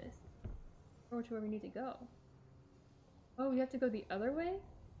any of this? Or to where we need to go? Oh, we have to go the other way?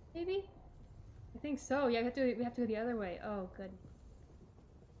 Maybe? I think so. Yeah, we have to go the other way. Oh, good.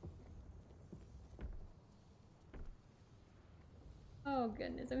 Oh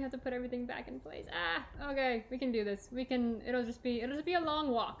goodness, and we have to put everything back in place. Ah, okay, we can do this. We can. It'll just be a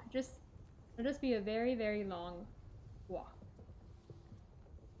long walk. It'll just be a very, very long walk.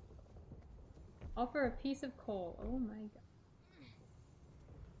 Offer a piece of coal. Oh my god.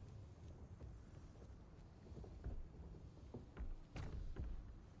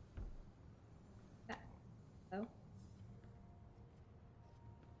 Ah, oh.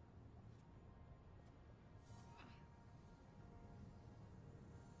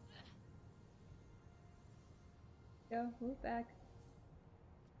 Go, move back.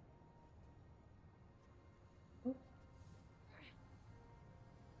 Move.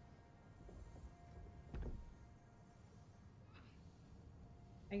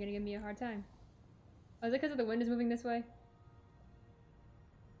 Are you gonna give me a hard time? Oh, is it because the wind is moving this way?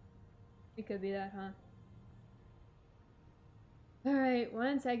 It could be that, huh? Alright,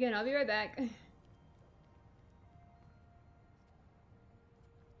 1 second, I'll be right back.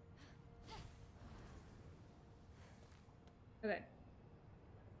 Okay.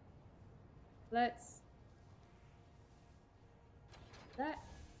 Let's... That.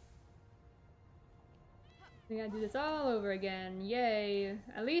 We gotta do this all over again. Yay.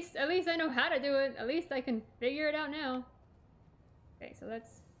 At least I know how to do it. At least I can figure it out now. Okay, so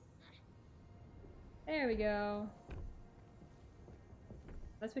let's... There we go.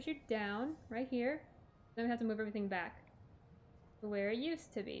 Let's push it down, right here. Then we have to move everything back to where it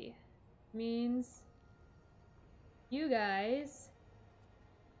used to be. Means... You guys...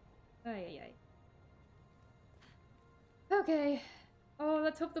 Ay, ay, ay. Okay. Oh,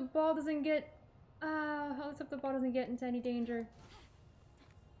 let's hope the ball doesn't get... let's hope the ball doesn't get into any danger.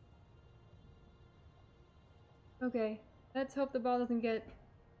 Okay. Let's hope the ball doesn't get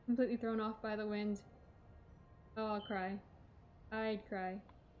completely thrown off by the wind. Oh, I'll cry. I'd cry.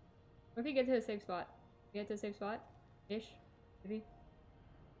 What if we get to a safe spot? We get to a safe spot? Ish? Maybe?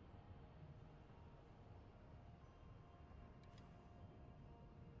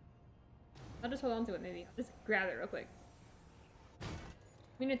 I'll just hold on to it, maybe. I'll just grab it real quick. I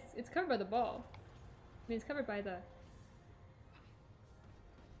mean, it's covered by the ball. I mean, it's covered by the...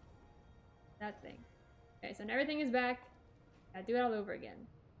 that thing. Okay, so now everything is back. Gotta do it all over again.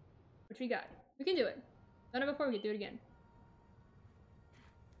 Which we got. We can do it. Done it before, we can do it again.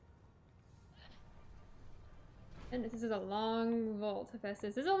 And this is a long vault,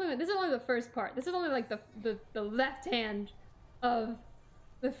 Hephaestus. This is only the first part. This is only like the left hand of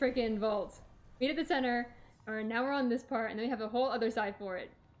the freaking vault. Meet at the center, or now we're on this part, and then we have a whole other side for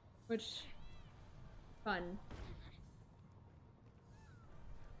it. Which... fun.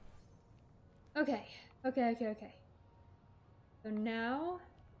 Okay. Okay. So now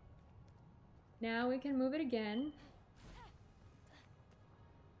we can move it again.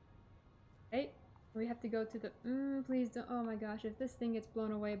 Right? We have to go to the... please don't... Oh my gosh, if this thing gets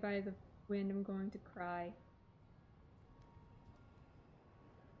blown away by the wind, I'm going to cry.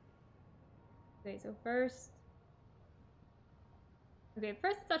 Okay, so first... Okay,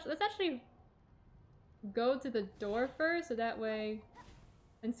 first let's actually go to the door first, so that way...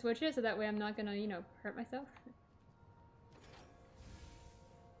 and switch it, so that way I'm not gonna, you know, hurt myself.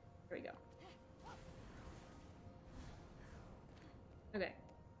 There we go. Okay.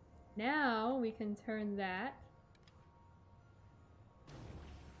 Now we can turn that.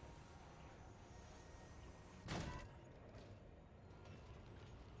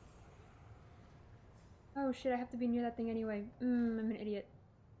 Oh shit, I have to be near that thing anyway. I'm an idiot.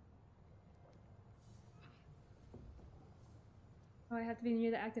 Oh, I have to be near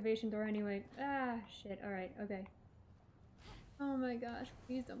the activation door anyway. Ah, shit. Alright, okay. Oh my gosh,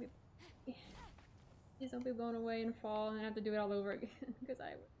 please don't be... Please don't be blown away and fall and I have to do it all over again. Because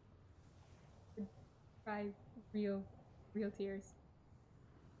I would cry real tears.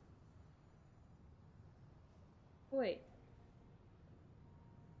 Wait.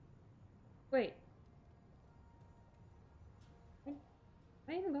 Wait. Am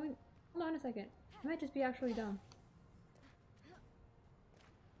I even going... Hold on a second. I might just be actually dumb.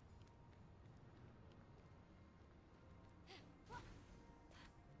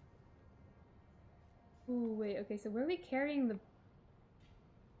 Ooh, wait, okay, so where are we carrying the...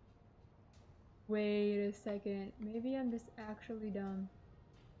 Wait a second. Maybe I'm just actually dumb.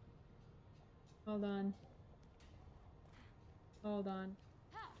 Hold on. Hold on.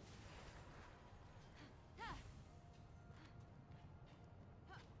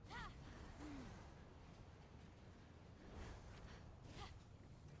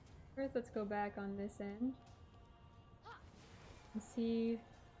 First, let's go back on this end. And see...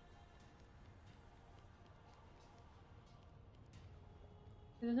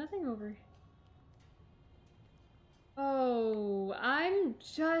 There's nothing over... Oh, I'm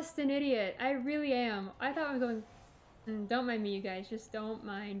just an idiot. I really am. I thought I was going... don't mind me, you guys. Just don't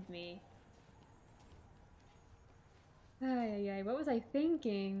mind me. Ay, ay, ay. What was I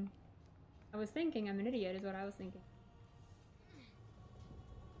thinking? I was thinking I'm an idiot is what I was thinking.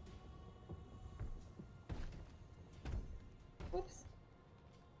 Whoops.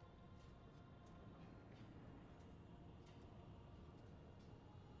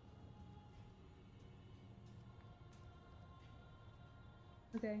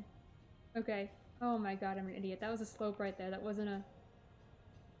 Okay. Okay. Oh my god, I'm an idiot. That was a slope right there. That wasn't a...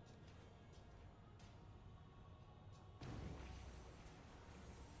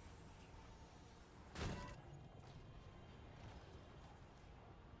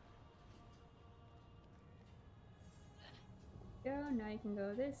 Go. Now you can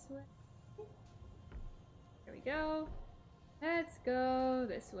go this way. There we go. Let's go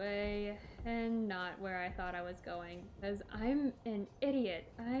this way and not where I thought I was going because I'm an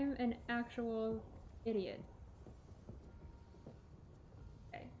idiot. I'm an actual idiot.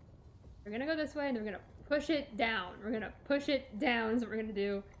 Okay. We're gonna go this way and then we're gonna push it down. We're gonna push it down is what we're gonna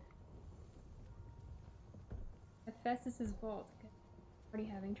do. Hephaestus's vault. Okay. Already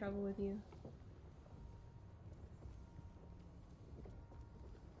having trouble with you.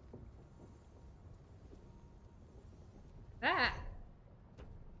 Ah!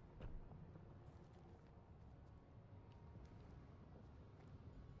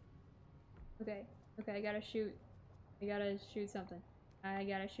 Okay. Okay, I gotta shoot. I gotta shoot something. I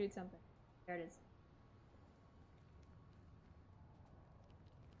gotta shoot something. There it is.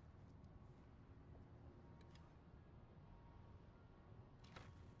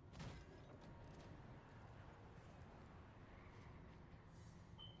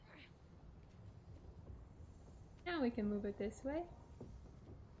 Now we can move it this way.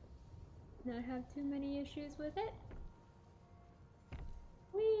 Not have too many issues with it.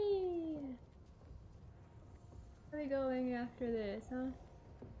 Whee! Where are we going after this, huh?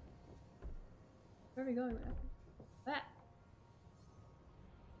 Where are we going after that?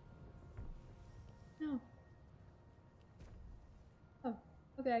 No. Oh,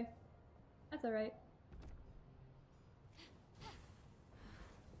 okay. That's alright.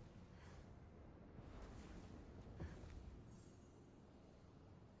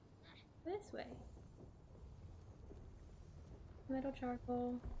 This way. Little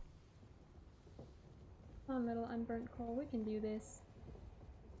charcoal. Come on, little unburnt coal. We can do this.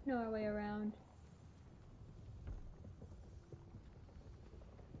 Know our way around.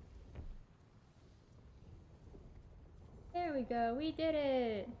 There we go. We did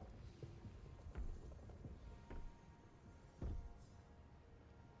it!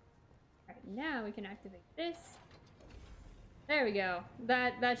 Alright, now we can activate this. There we go.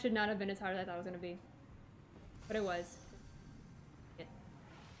 That should not have been as hard as I thought it was gonna be. But it was. Yeah.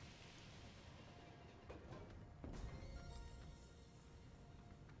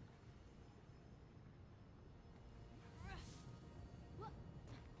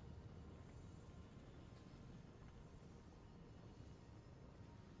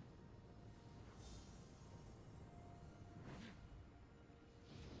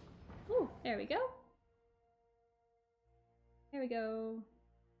 Ooh, there we go. There we go.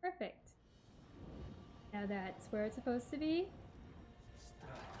 Perfect. Now that's where it's supposed to be.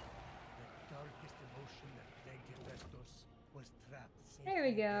 Strife, the darkest emotion that plagued Hephaestus, was trapped There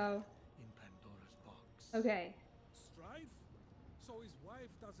we safely go. in Pandora's box. Okay. Strife? So his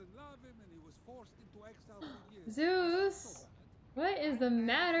wife doesn't love him and he was forced into exile for years. Zeus! So bad. What is the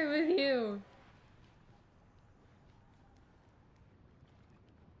matter with you?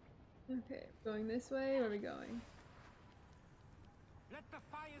 Okay, going this way. Where are we going? Let the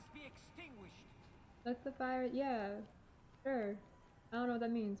fires be extinguished. Let the fire. Yeah, sure. I don't know what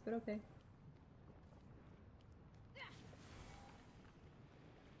that means, but okay.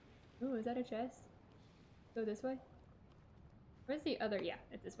 Ooh, is that a chest? Go this way? Where's the other? Yeah,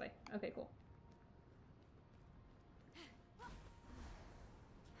 it's this way. Okay, cool.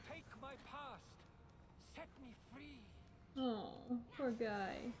 Take my past. Set me free. Oh, poor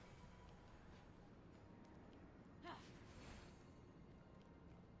guy.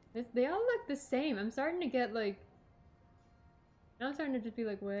 They all look the same. I'm starting to get like... Now I'm starting to just be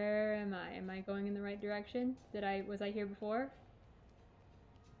like, where am I? Am I going in the right direction? Was I here before?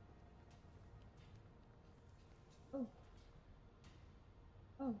 Oh.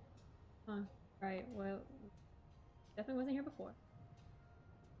 Oh. Huh. Right, well, definitely wasn't here before.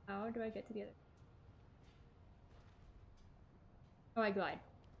 How do I get to the other? Oh, I glide.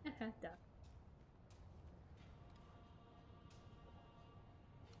 Duh.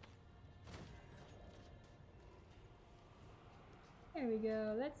 There we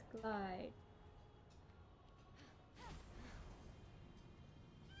go. Let's glide.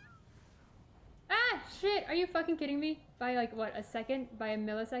 Ah, shit! Are you fucking kidding me? By like, what, a second? By a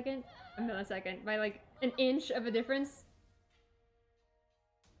millisecond? A millisecond. By like an inch of a difference?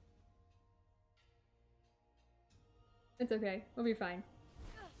 It's okay. We'll be fine.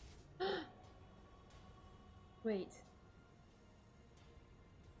 Wait.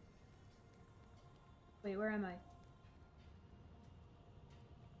 Wait, where am I?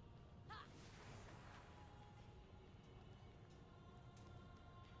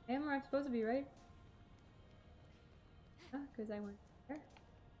 I am where I'm supposed to be, right? Oh, because I went there.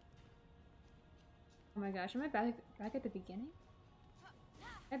 Oh my gosh, am I back at the beginning?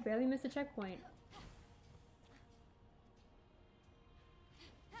 I barely missed a checkpoint.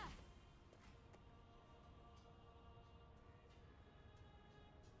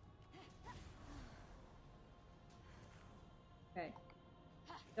 Okay.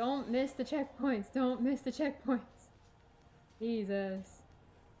 Don't miss the checkpoints. Don't miss the checkpoints. Jesus.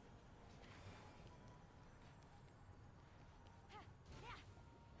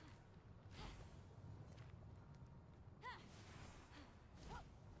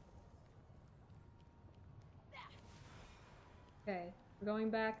 Okay, we're going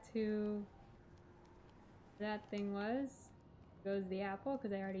back to where that thing was. Goes the apple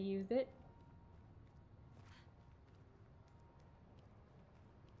because I already used it.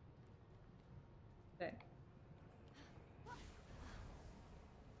 Okay.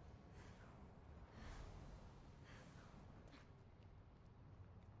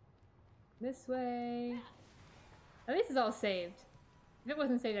 This way. At least it's all saved. If it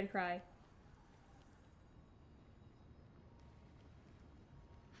wasn't saved, I'd cry.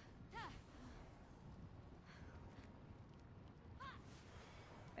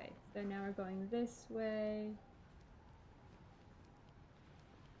 Okay, so now we're going this way.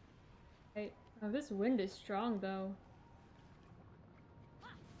 Okay. Oh, this wind is strong though.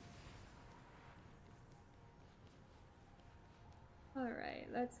 Alright,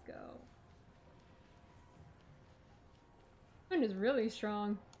 let's go. Wind is really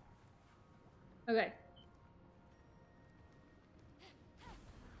strong. Okay.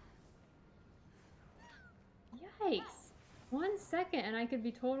 Yikes! 1 second and I could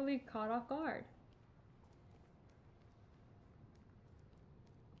be totally caught off guard.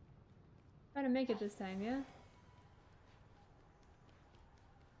 Try to make it this time, yeah?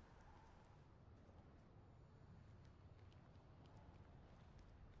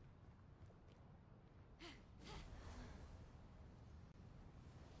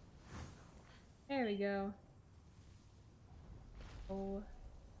 There we go. Oh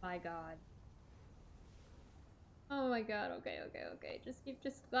my god. Oh my god, okay, okay, okay.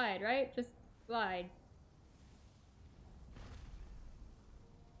 Just glide, right? Just glide.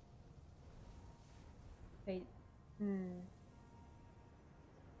 Okay.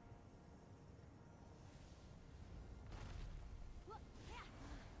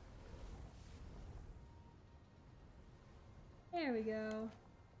 There we go.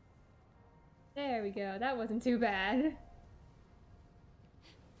 There we go. That wasn't too bad.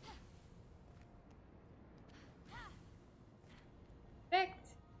 Perfect.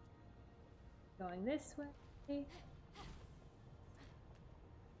 Going this way.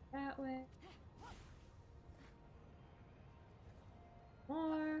 That way.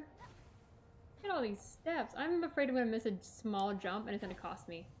 More. Look at all these steps. I'm afraid I'm gonna miss a small jump and it's gonna cost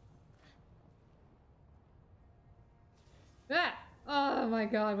me. Ah! Oh my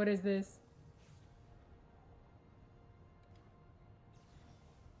god, what is this?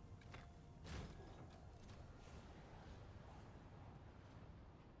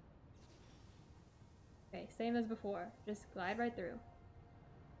 Okay, same as before. Just glide right through.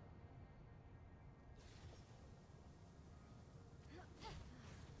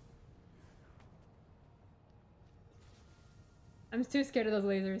 I'm too scared of those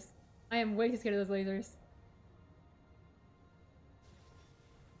lasers. I am way too scared of those lasers.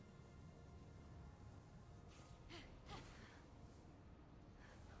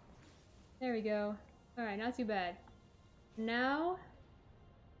 There we go. Alright, not too bad. Now,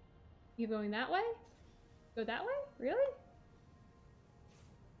 you going that way? Go that way? Really?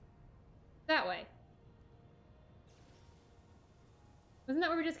 That way. Wasn't that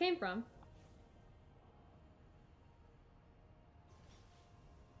where we just came from?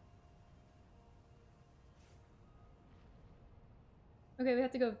 Okay, we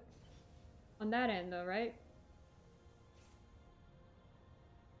have to go on that end though, right?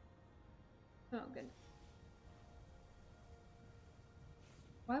 Oh, good.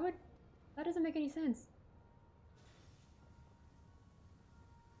 Why would... That doesn't make any sense.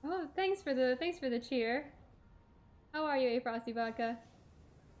 Oh, thanks for the cheer. How are you, A Frosty Vodka?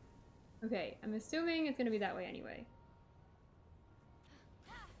 Okay, I'm assuming it's gonna be that way anyway.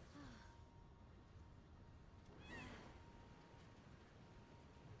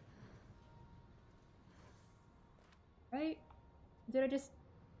 Right? Did I just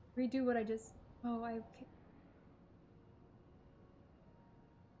redo what I just... Oh,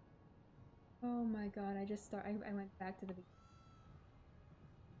 Oh my god, I went back to the beginning.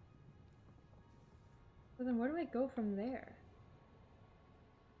 So then where do I go from there?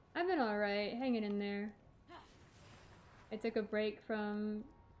 I've been alright, hanging in there. I took a break from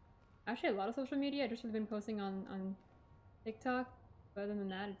actually a lot of social media. I just have been posting on TikTok. But other than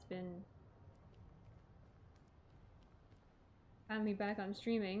that, it's been finally back on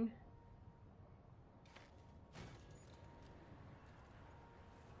streaming.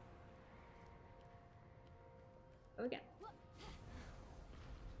 Go again.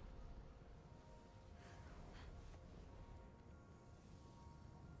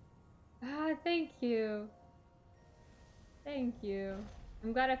 Ah, thank you. Thank you.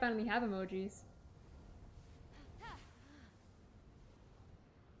 I'm glad I finally have emojis.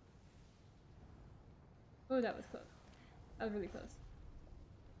 Oh, that was close. That was really close.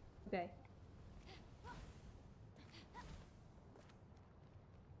 Okay.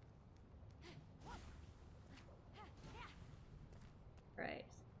 Right.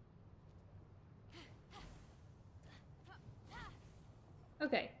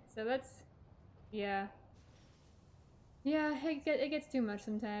 Okay, so let's... Yeah. Yeah, it gets too much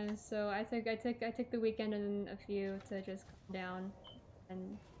sometimes, so I took the weekend and a few to just calm down.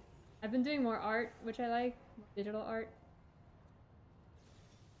 And I've been doing more art, which I like. More digital art.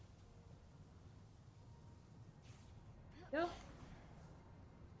 Go.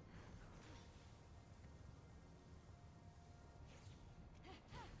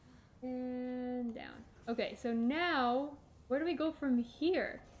 And down. Okay, so now, where do we go from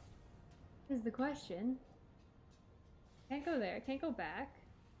here? Is the question. Can't go there, can't go back.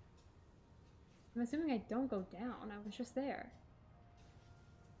 I'm assuming I don't go down, I was just there.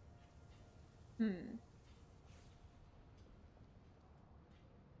 I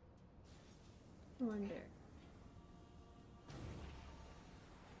wonder.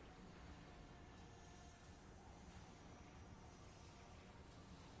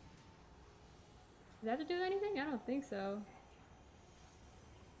 Does that have to do with anything? I don't think so.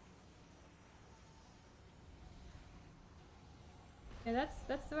 Yeah,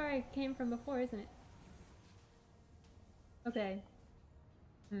 that's where I came from before, isn't it? Okay.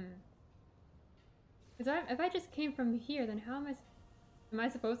 Because if I just came from here, then how am I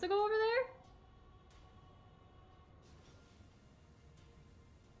supposed to go over there?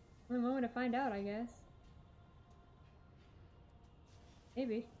 Only one way to find out, I guess.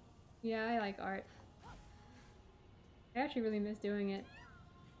 Maybe. Yeah, I like art. I actually really miss doing it.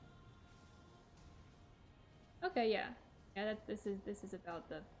 Okay, yeah. Yeah, this is about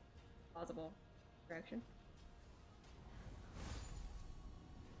the plausible direction.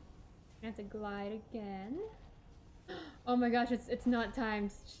 I have to glide again. Oh my gosh, it's not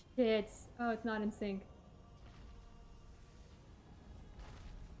timed. Shit. Oh, it's not in sync.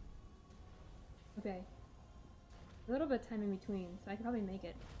 Okay. A little bit of time in between, so I can probably make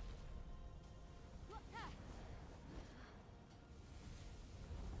it.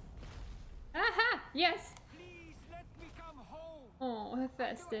 Aha! Yes! Please let me come home. Oh,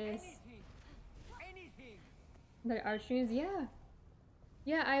 Hephaestus. Anything. The art streams, yeah.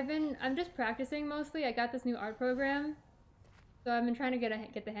 Yeah, I'm just practicing mostly. I got this new art program, so I've been trying to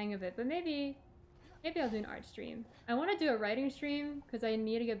get the hang of it. But maybe I'll do an art stream. I want to do a writing stream because I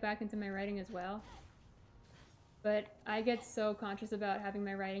need to get back into my writing as well. But I get so conscious about having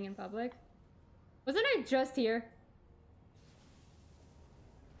my writing in public. Wasn't I just here?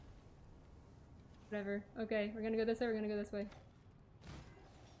 Whatever. Okay, we're gonna go this way, we're gonna go this way.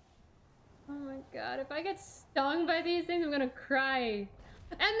 Oh my god, if I get stung by these things, I'm gonna cry.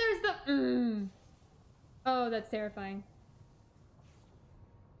 And there's the Oh, that's terrifying.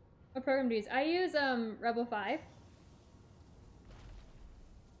 What program do you use? I use Rebel 5.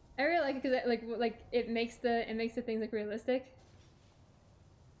 I really like it because it makes the things look realistic.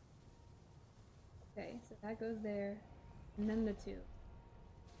 Okay, so that goes there, and then the two.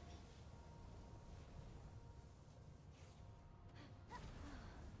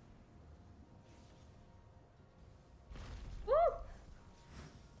 Woo!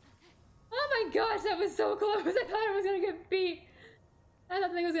 Oh my gosh, that was so close! I thought I was gonna get beat. I thought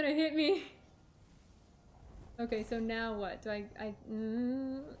the thing was gonna hit me. Okay, so now what? Do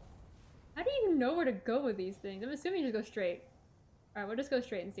how do you even know where to go with these things? I'm assuming you just go straight. Alright, we'll just go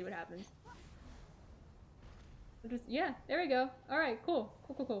straight and see what happens. We'll just, yeah, there we go. Alright, cool.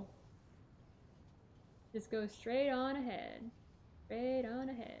 Cool, cool, cool. Just go straight on ahead. Straight on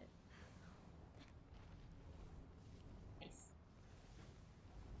ahead. Nice.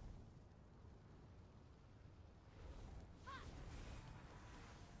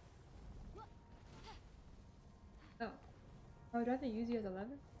 Oh. Oh, do I have to use you as a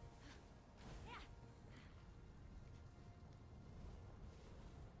lever?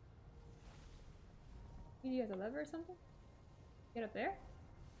 Use you as a lever or something? Get up there?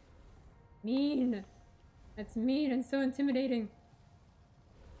 Mean! That's mean and so intimidating.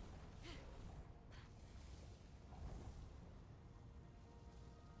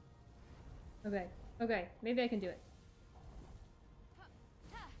 Okay, okay, maybe I can do it.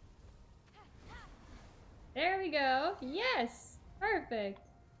 There we go! Yes! Perfect!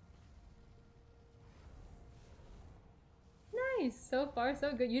 Nice! So far,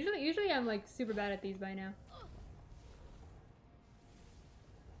 so good. Usually I'm like super bad at these by now.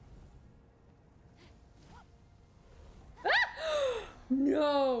 Ah!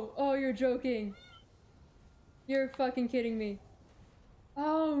 No! Oh, you're joking. You're fucking kidding me.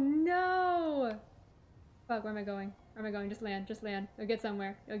 Oh no! Fuck, where am I going? Where am I going? Just land, just land. You'll get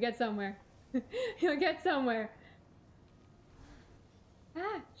somewhere. You'll get somewhere. You'll get somewhere.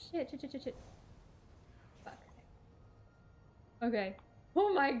 Ah, shit. Fuck. Okay.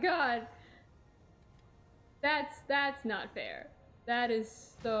 Oh my god! That's not fair. That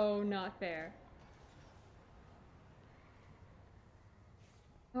is so not fair.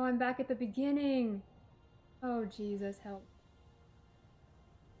 Oh, I'm back at the beginning. Oh, Jesus, help.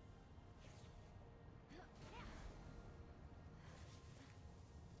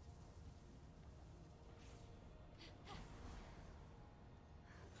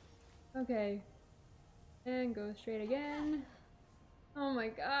 Okay. And go straight again. Oh my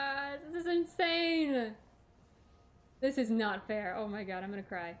god, this is insane! This is not fair. Oh my god, I'm gonna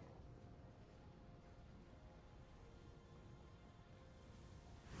cry.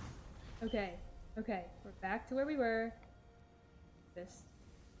 Okay, okay, we're back to where we were. Just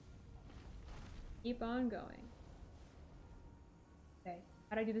keep on going. Okay,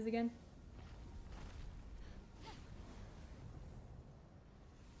 how'd I do this again?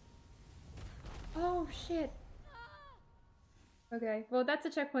 Oh shit! Okay, well that's a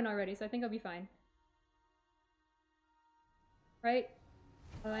checkpoint already, so I think I'll be fine. Right?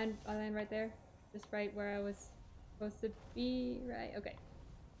 I'll land right there. Just right where I was supposed to be, right? Okay.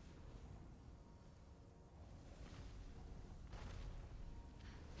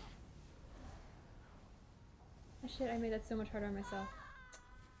 Oh shit, I made that so much harder on myself.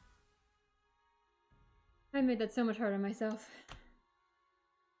 I made that so much harder on myself.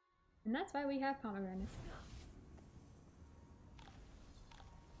 And that's why we have pomegranates.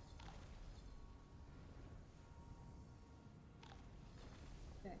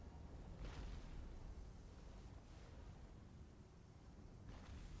 Okay.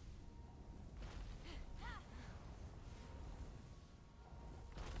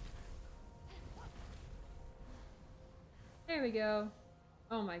 There we go.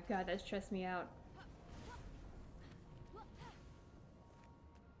 Oh my god, that stressed me out.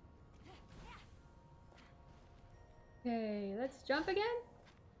 Okay, let's jump again?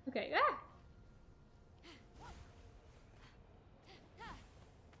 Okay, ah!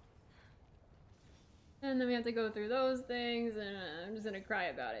 And then we have to go through those things, and I'm just gonna cry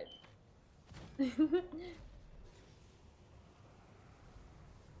about it.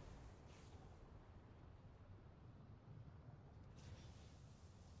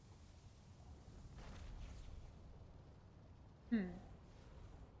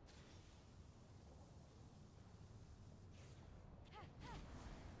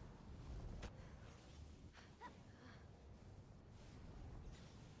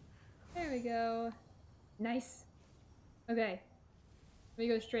 There we go. Nice. Okay. We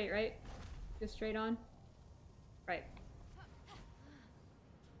go straight, right? Go straight on? Right.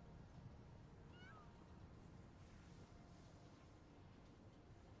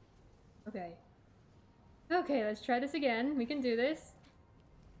 Okay. Okay, let's try this again. We can do this.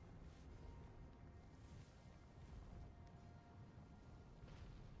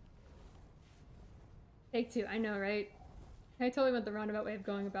 Take two. I know, right? I totally went the roundabout way of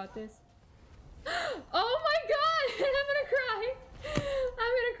going about this. Oh my god! I'm gonna cry!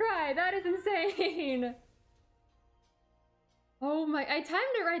 I'm gonna cry! That is insane! Oh my, I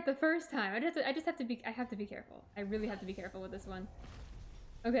timed it right the first time. I have to be careful. I really have to be careful with this one.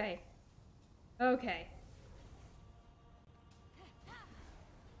 Okay. Okay.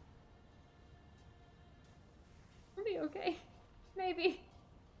 I'll be okay. Maybe.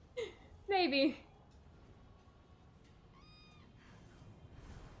 Maybe.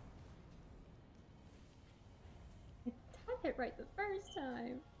 I timed it right the first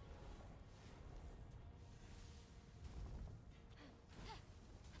time.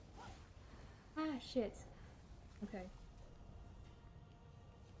 Ah, shit. Okay.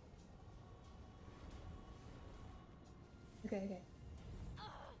 Okay, okay.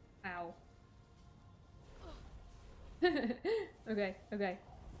 Ow. Okay, okay.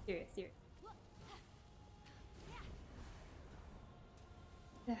 Serious, serious.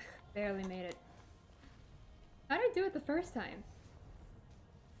 Ugh, barely made it. How did I do it the first time?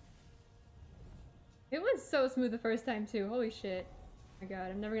 It was so smooth the first time too. Holy shit. Oh my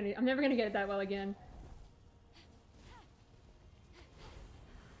god, I'm never gonna get it that well again.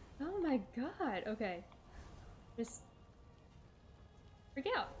 Oh my god. Okay. Just freak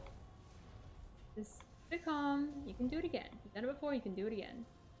out. Just be calm. You can do it again. You've done it before, you can do it again.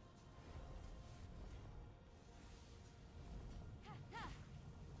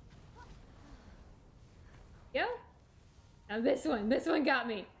 Yo. Now this one got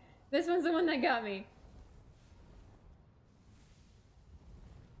me. This one's the one that got me.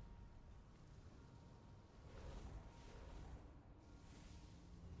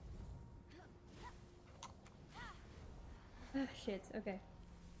 Ah, shit, okay.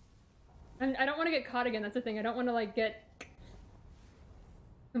 I don't want to get caught again, that's the thing. I don't want to, like, get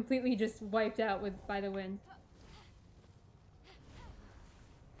completely just wiped out by the wind.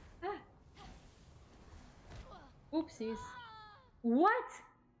 Ah. Oopsies. What?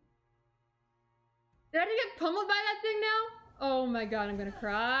 Did I just get pummeled by that thing now? Oh my god, I'm gonna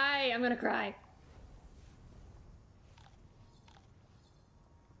cry. I'm gonna cry.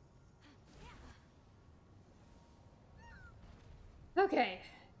 Okay,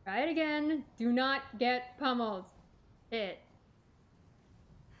 try it again. Do not get pummeled. Hit.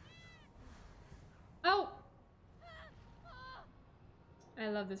 Oh! I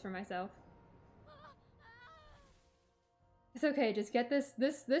love this for myself. It's okay, just get this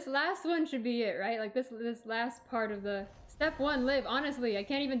last one should be it, right? Like this last part of the step 1 live. Honestly, I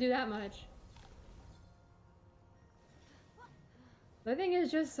can't even do that much. Living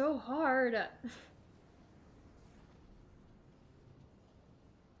is just so hard.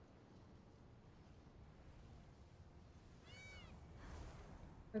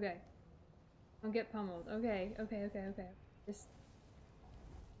 Okay. Don't get pummeled. Okay, okay, okay, okay. Just...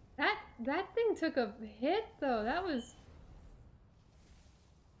 That thing took a hit, though. That was...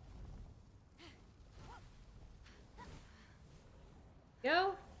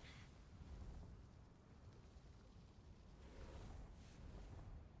 Go!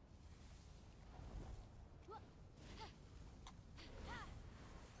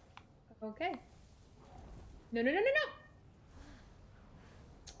 Okay. No, no, no, no, no!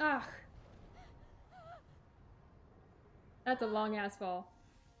 Ah. That's a long ass fall.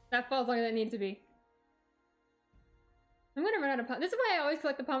 That fall's longer than it needed to be. I'm gonna run out of pom. This is why I always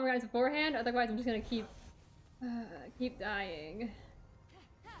collect the pomegranates beforehand, otherwise I'm just gonna keep dying.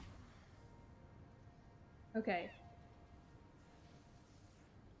 Okay.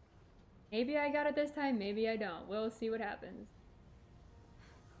 Maybe I got it this time, maybe I don't. We'll see what happens.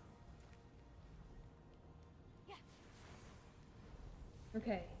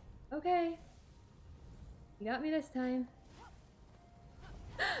 Okay. Okay. You got me this time.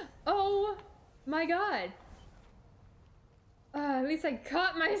 Oh my god. At least I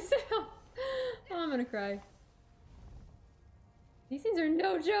caught myself. Oh, I'm gonna cry. These things are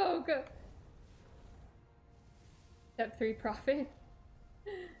no joke. Step 3 profit.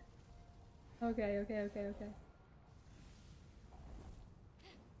 Okay, okay, okay, okay.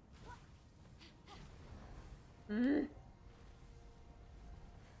 Mm.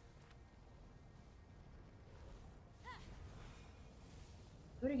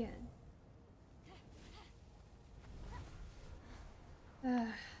 Do it again.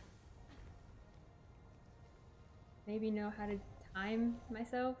 Maybe know how to time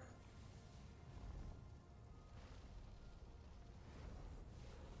myself.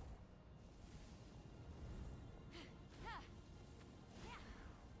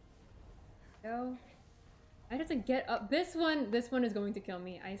 Go. I have to get up. This one is going to kill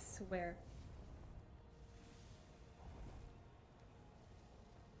me, I swear.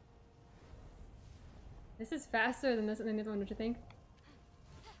 This is faster than this one, don't you think?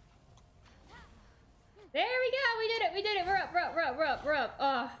 There we go! We did it! We did it! We're up! We're up! We're up! We're up! We're up!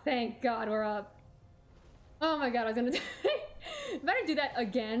 Oh, thank God we're up. Oh my God, I was gonna die. If I had to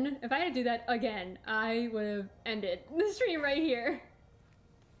do that again, I would have ended the stream right here.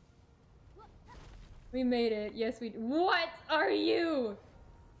 We made it. Yes, we. What are you?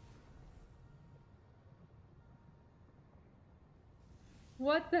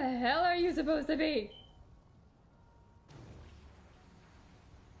 What the hell are you supposed to be?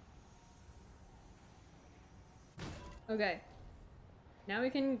 Okay. Now we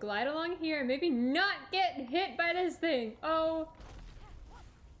can glide along here and maybe not get hit by this thing. Oh.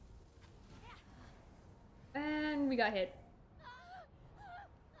 And we got hit.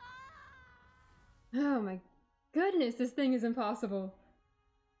 Oh my goodness, this thing is impossible.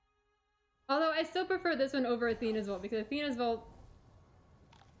 Although I still prefer this one over Athena's Vault, because Athena's Vault,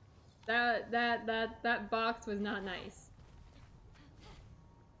 that box was not nice.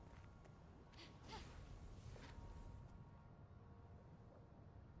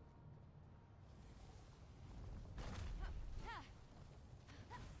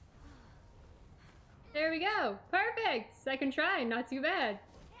 There we go. Perfect. Second try. Not too bad.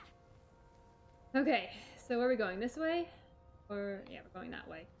 Okay. So where are we going? This way? Or yeah, we're going that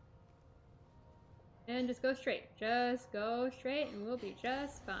way. And just go straight. Just go straight and we'll be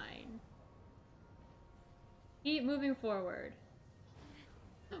just fine. Keep moving forward.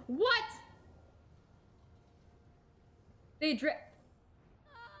 What? They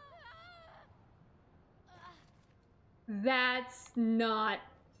That's not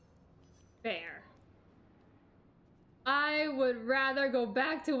fair. I would rather go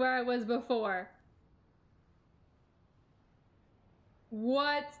back to where I was before.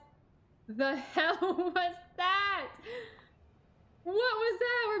 What the hell was that? What was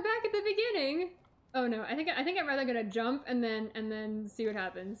that? We're back at the beginning. Oh no, I think I'm rather gonna jump and then see what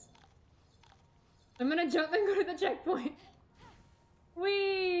happens. I'm gonna jump and go to the checkpoint.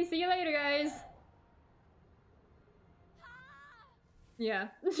 Whee! See you later, guys. Yeah,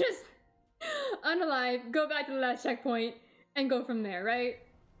 just unalive, go back to the last checkpoint, and go from there, right?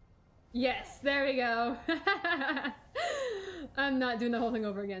 Yes, there we go. I'm not doing the whole thing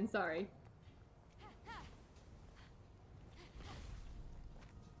over again, sorry.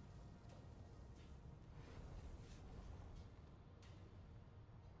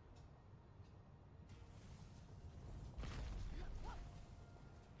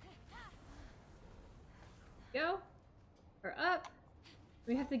 Go. We're up.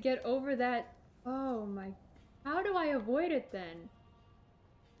 We have to get over that. Oh my. How do I avoid it then?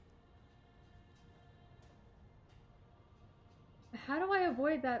 How do I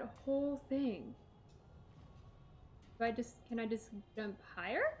avoid that whole thing? Can I just jump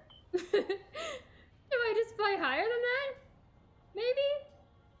higher? Do I just fly higher than that? Maybe?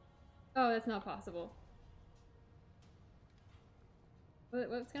 Oh, that's not possible.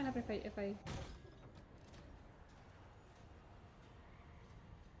 What's gonna happen if I...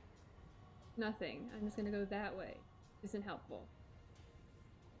 Nothing. I'm just gonna go that way. Isn't helpful.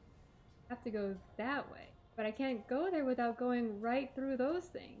 I have to go that way. But I can't go there without going right through those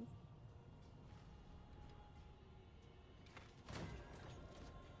things.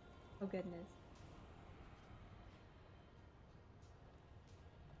 Oh goodness.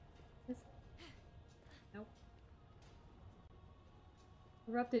 Nope.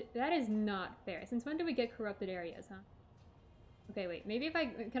 Corrupted. That is not fair. Since when do we get corrupted areas, huh? Okay, wait. Maybe if I...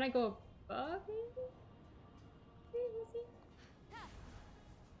 Can I go above, maybe? We'll see.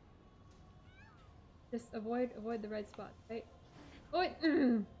 Just avoid the red spots, right? Oh, wait.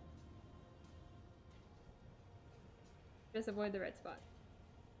 Just avoid the red spot.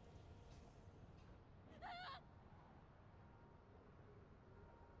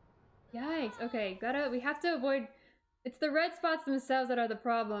 Yikes. Okay, we have to avoid... It's the red spots themselves that are the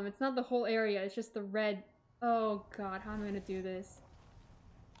problem. It's not the whole area, it's just the red... Oh god, how am I gonna do this?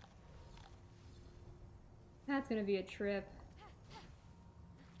 That's gonna be a trip.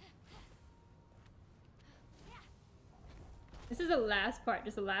 This is the last part,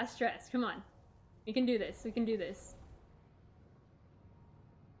 just the last stress. Come on. We can do this. We can do this.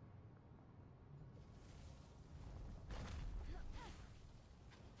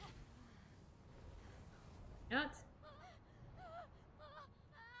 Not.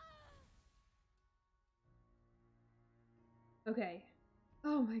 Okay.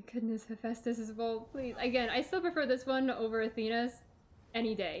 Oh my goodness, Hephaestus' Vault, please. Again, I still prefer this one over Athena's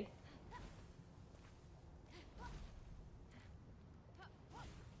any day.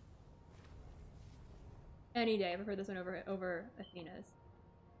 Any day, I prefer this one over Athena's.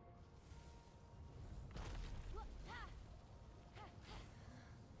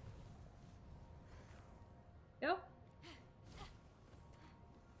 Go.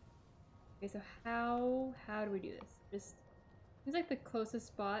 Okay, so how do we do this? Just seems like the closest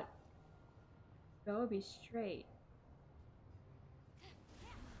spot. Go, be straight.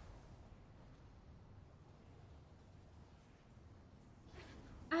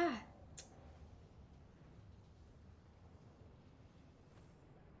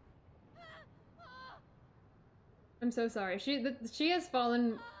 I'm so sorry. She has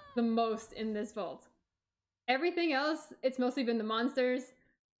fallen the most in this vault. Everything else, it's mostly been the monsters,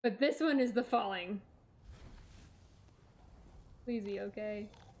 but this one is the falling. Please be okay.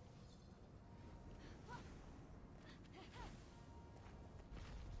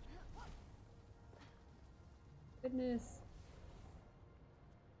 Goodness.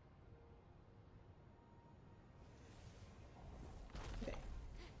 Okay.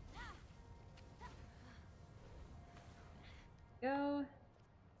 Go.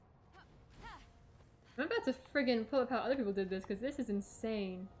 I'm about to friggin' pull up how other people did this, because this is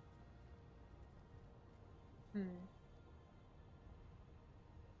insane.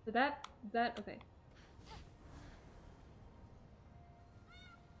 So that, okay.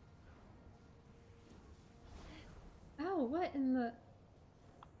 Oh, what in the...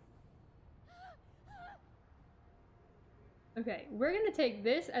 Okay, we're gonna take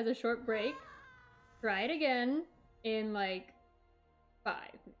this as a short break. Try it again in like 5,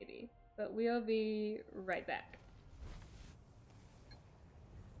 maybe. But we'll be right back.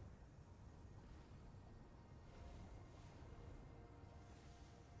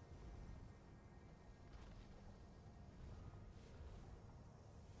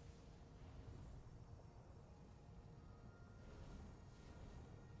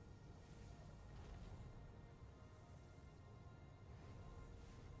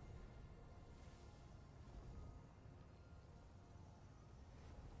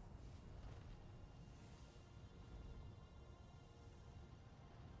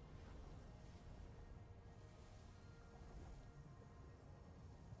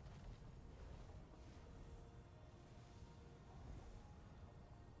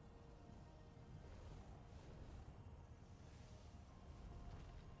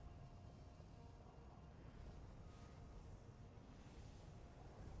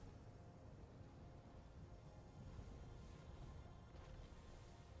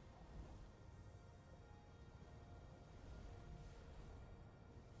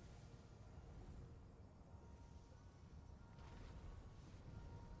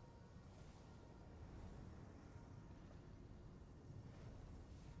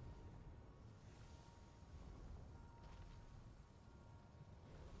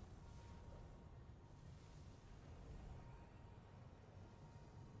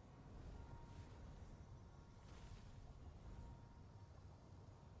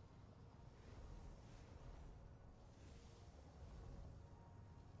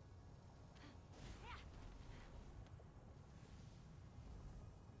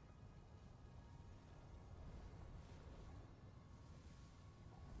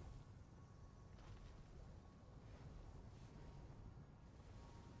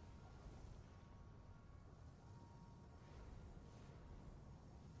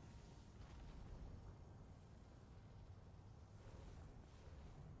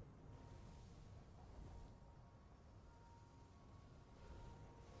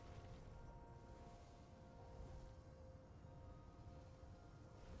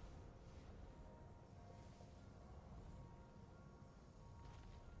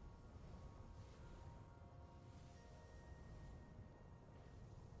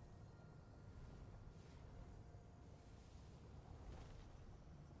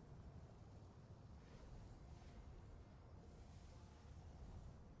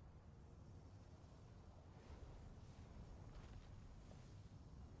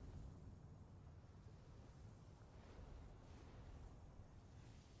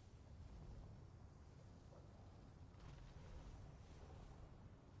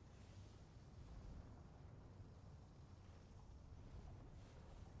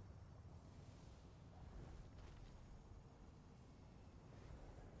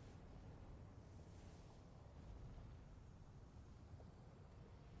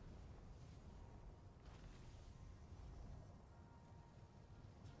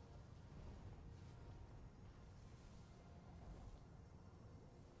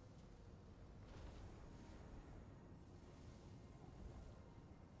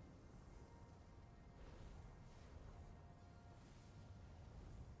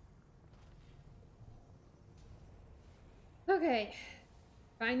 Okay,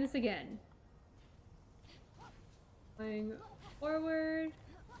 trying this again. Going forward.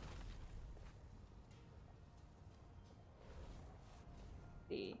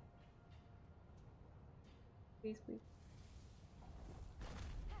 See. Please, please.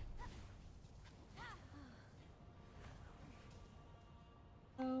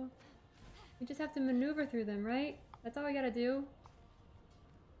 Oh, we just have to maneuver through them, right? That's all we gotta do.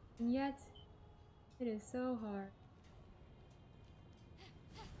 And yet, it is so hard.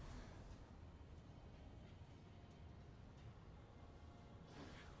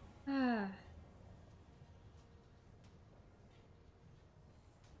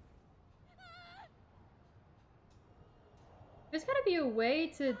 There's gotta be a way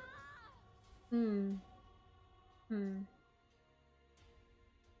to...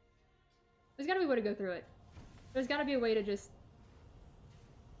 There's gotta be a way to go through it. There's gotta be a way to just...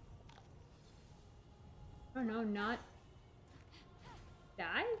 I don't know, not...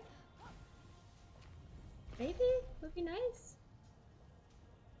 die? Maybe? Would be nice?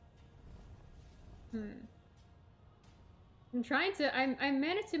 I'm trying to... I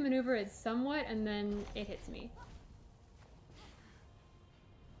managed to maneuver it somewhat, and then it hits me.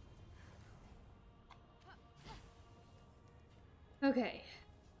 Okay.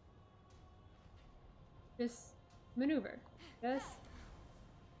 Just maneuver. Just...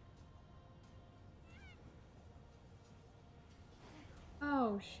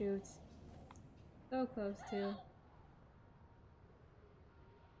 Oh, shoot. So close, too.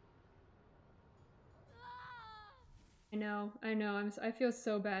 I know, I feel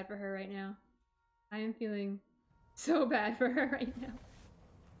so bad for her right now. I am feeling so bad for her right now.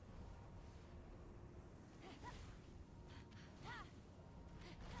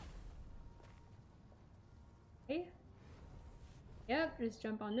 Okay. Yep, just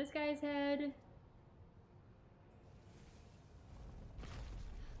jump on this guy's head.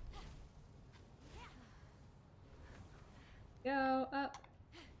 Go, up.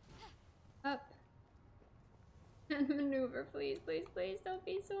 Up. And maneuver, please, please, please. Don't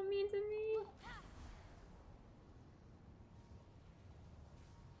be so mean to me.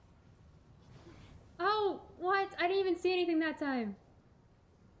 Oh, what? I didn't even see anything that time.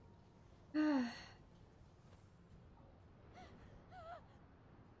 How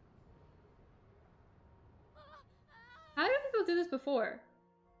do people do this before?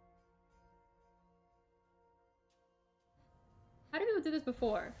 How do people do this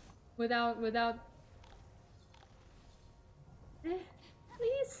before? Without...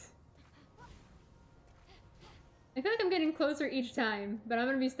 Please? I feel like I'm getting closer each time, but I'm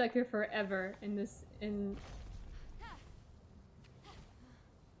gonna be stuck here forever in this... I'm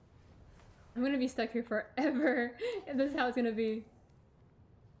gonna be stuck here forever if this is how it's gonna be.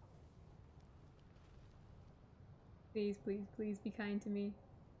 Please, please, please be kind to me.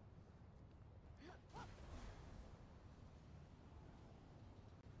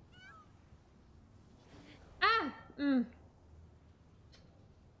 Ah!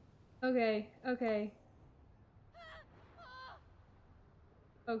 Okay, okay.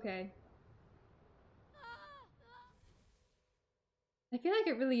 Okay. I feel like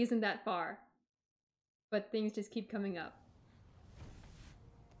it really isn't that far, but things just keep coming up.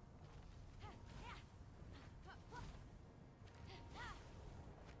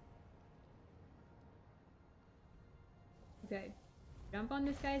 Okay, jump on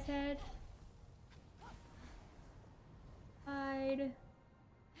this guy's head. Hide.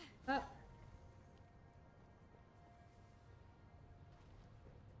 Up.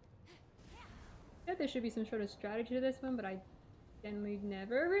 I feel like there should be some sort of strategy to this one, but I generally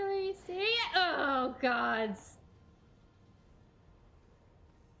never really see it. Oh, gods.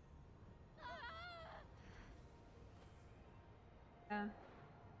 Yeah.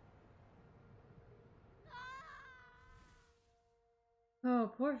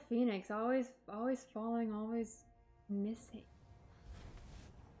 Oh, poor Fenyx. Always falling, always missing.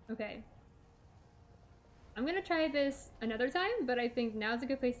 Okay. I'm gonna try this another time, but I think now's a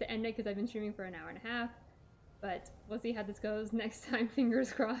good place to end it because I've been streaming for an hour and a half. But we'll see how this goes next time.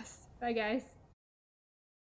 Fingers crossed. Bye, guys.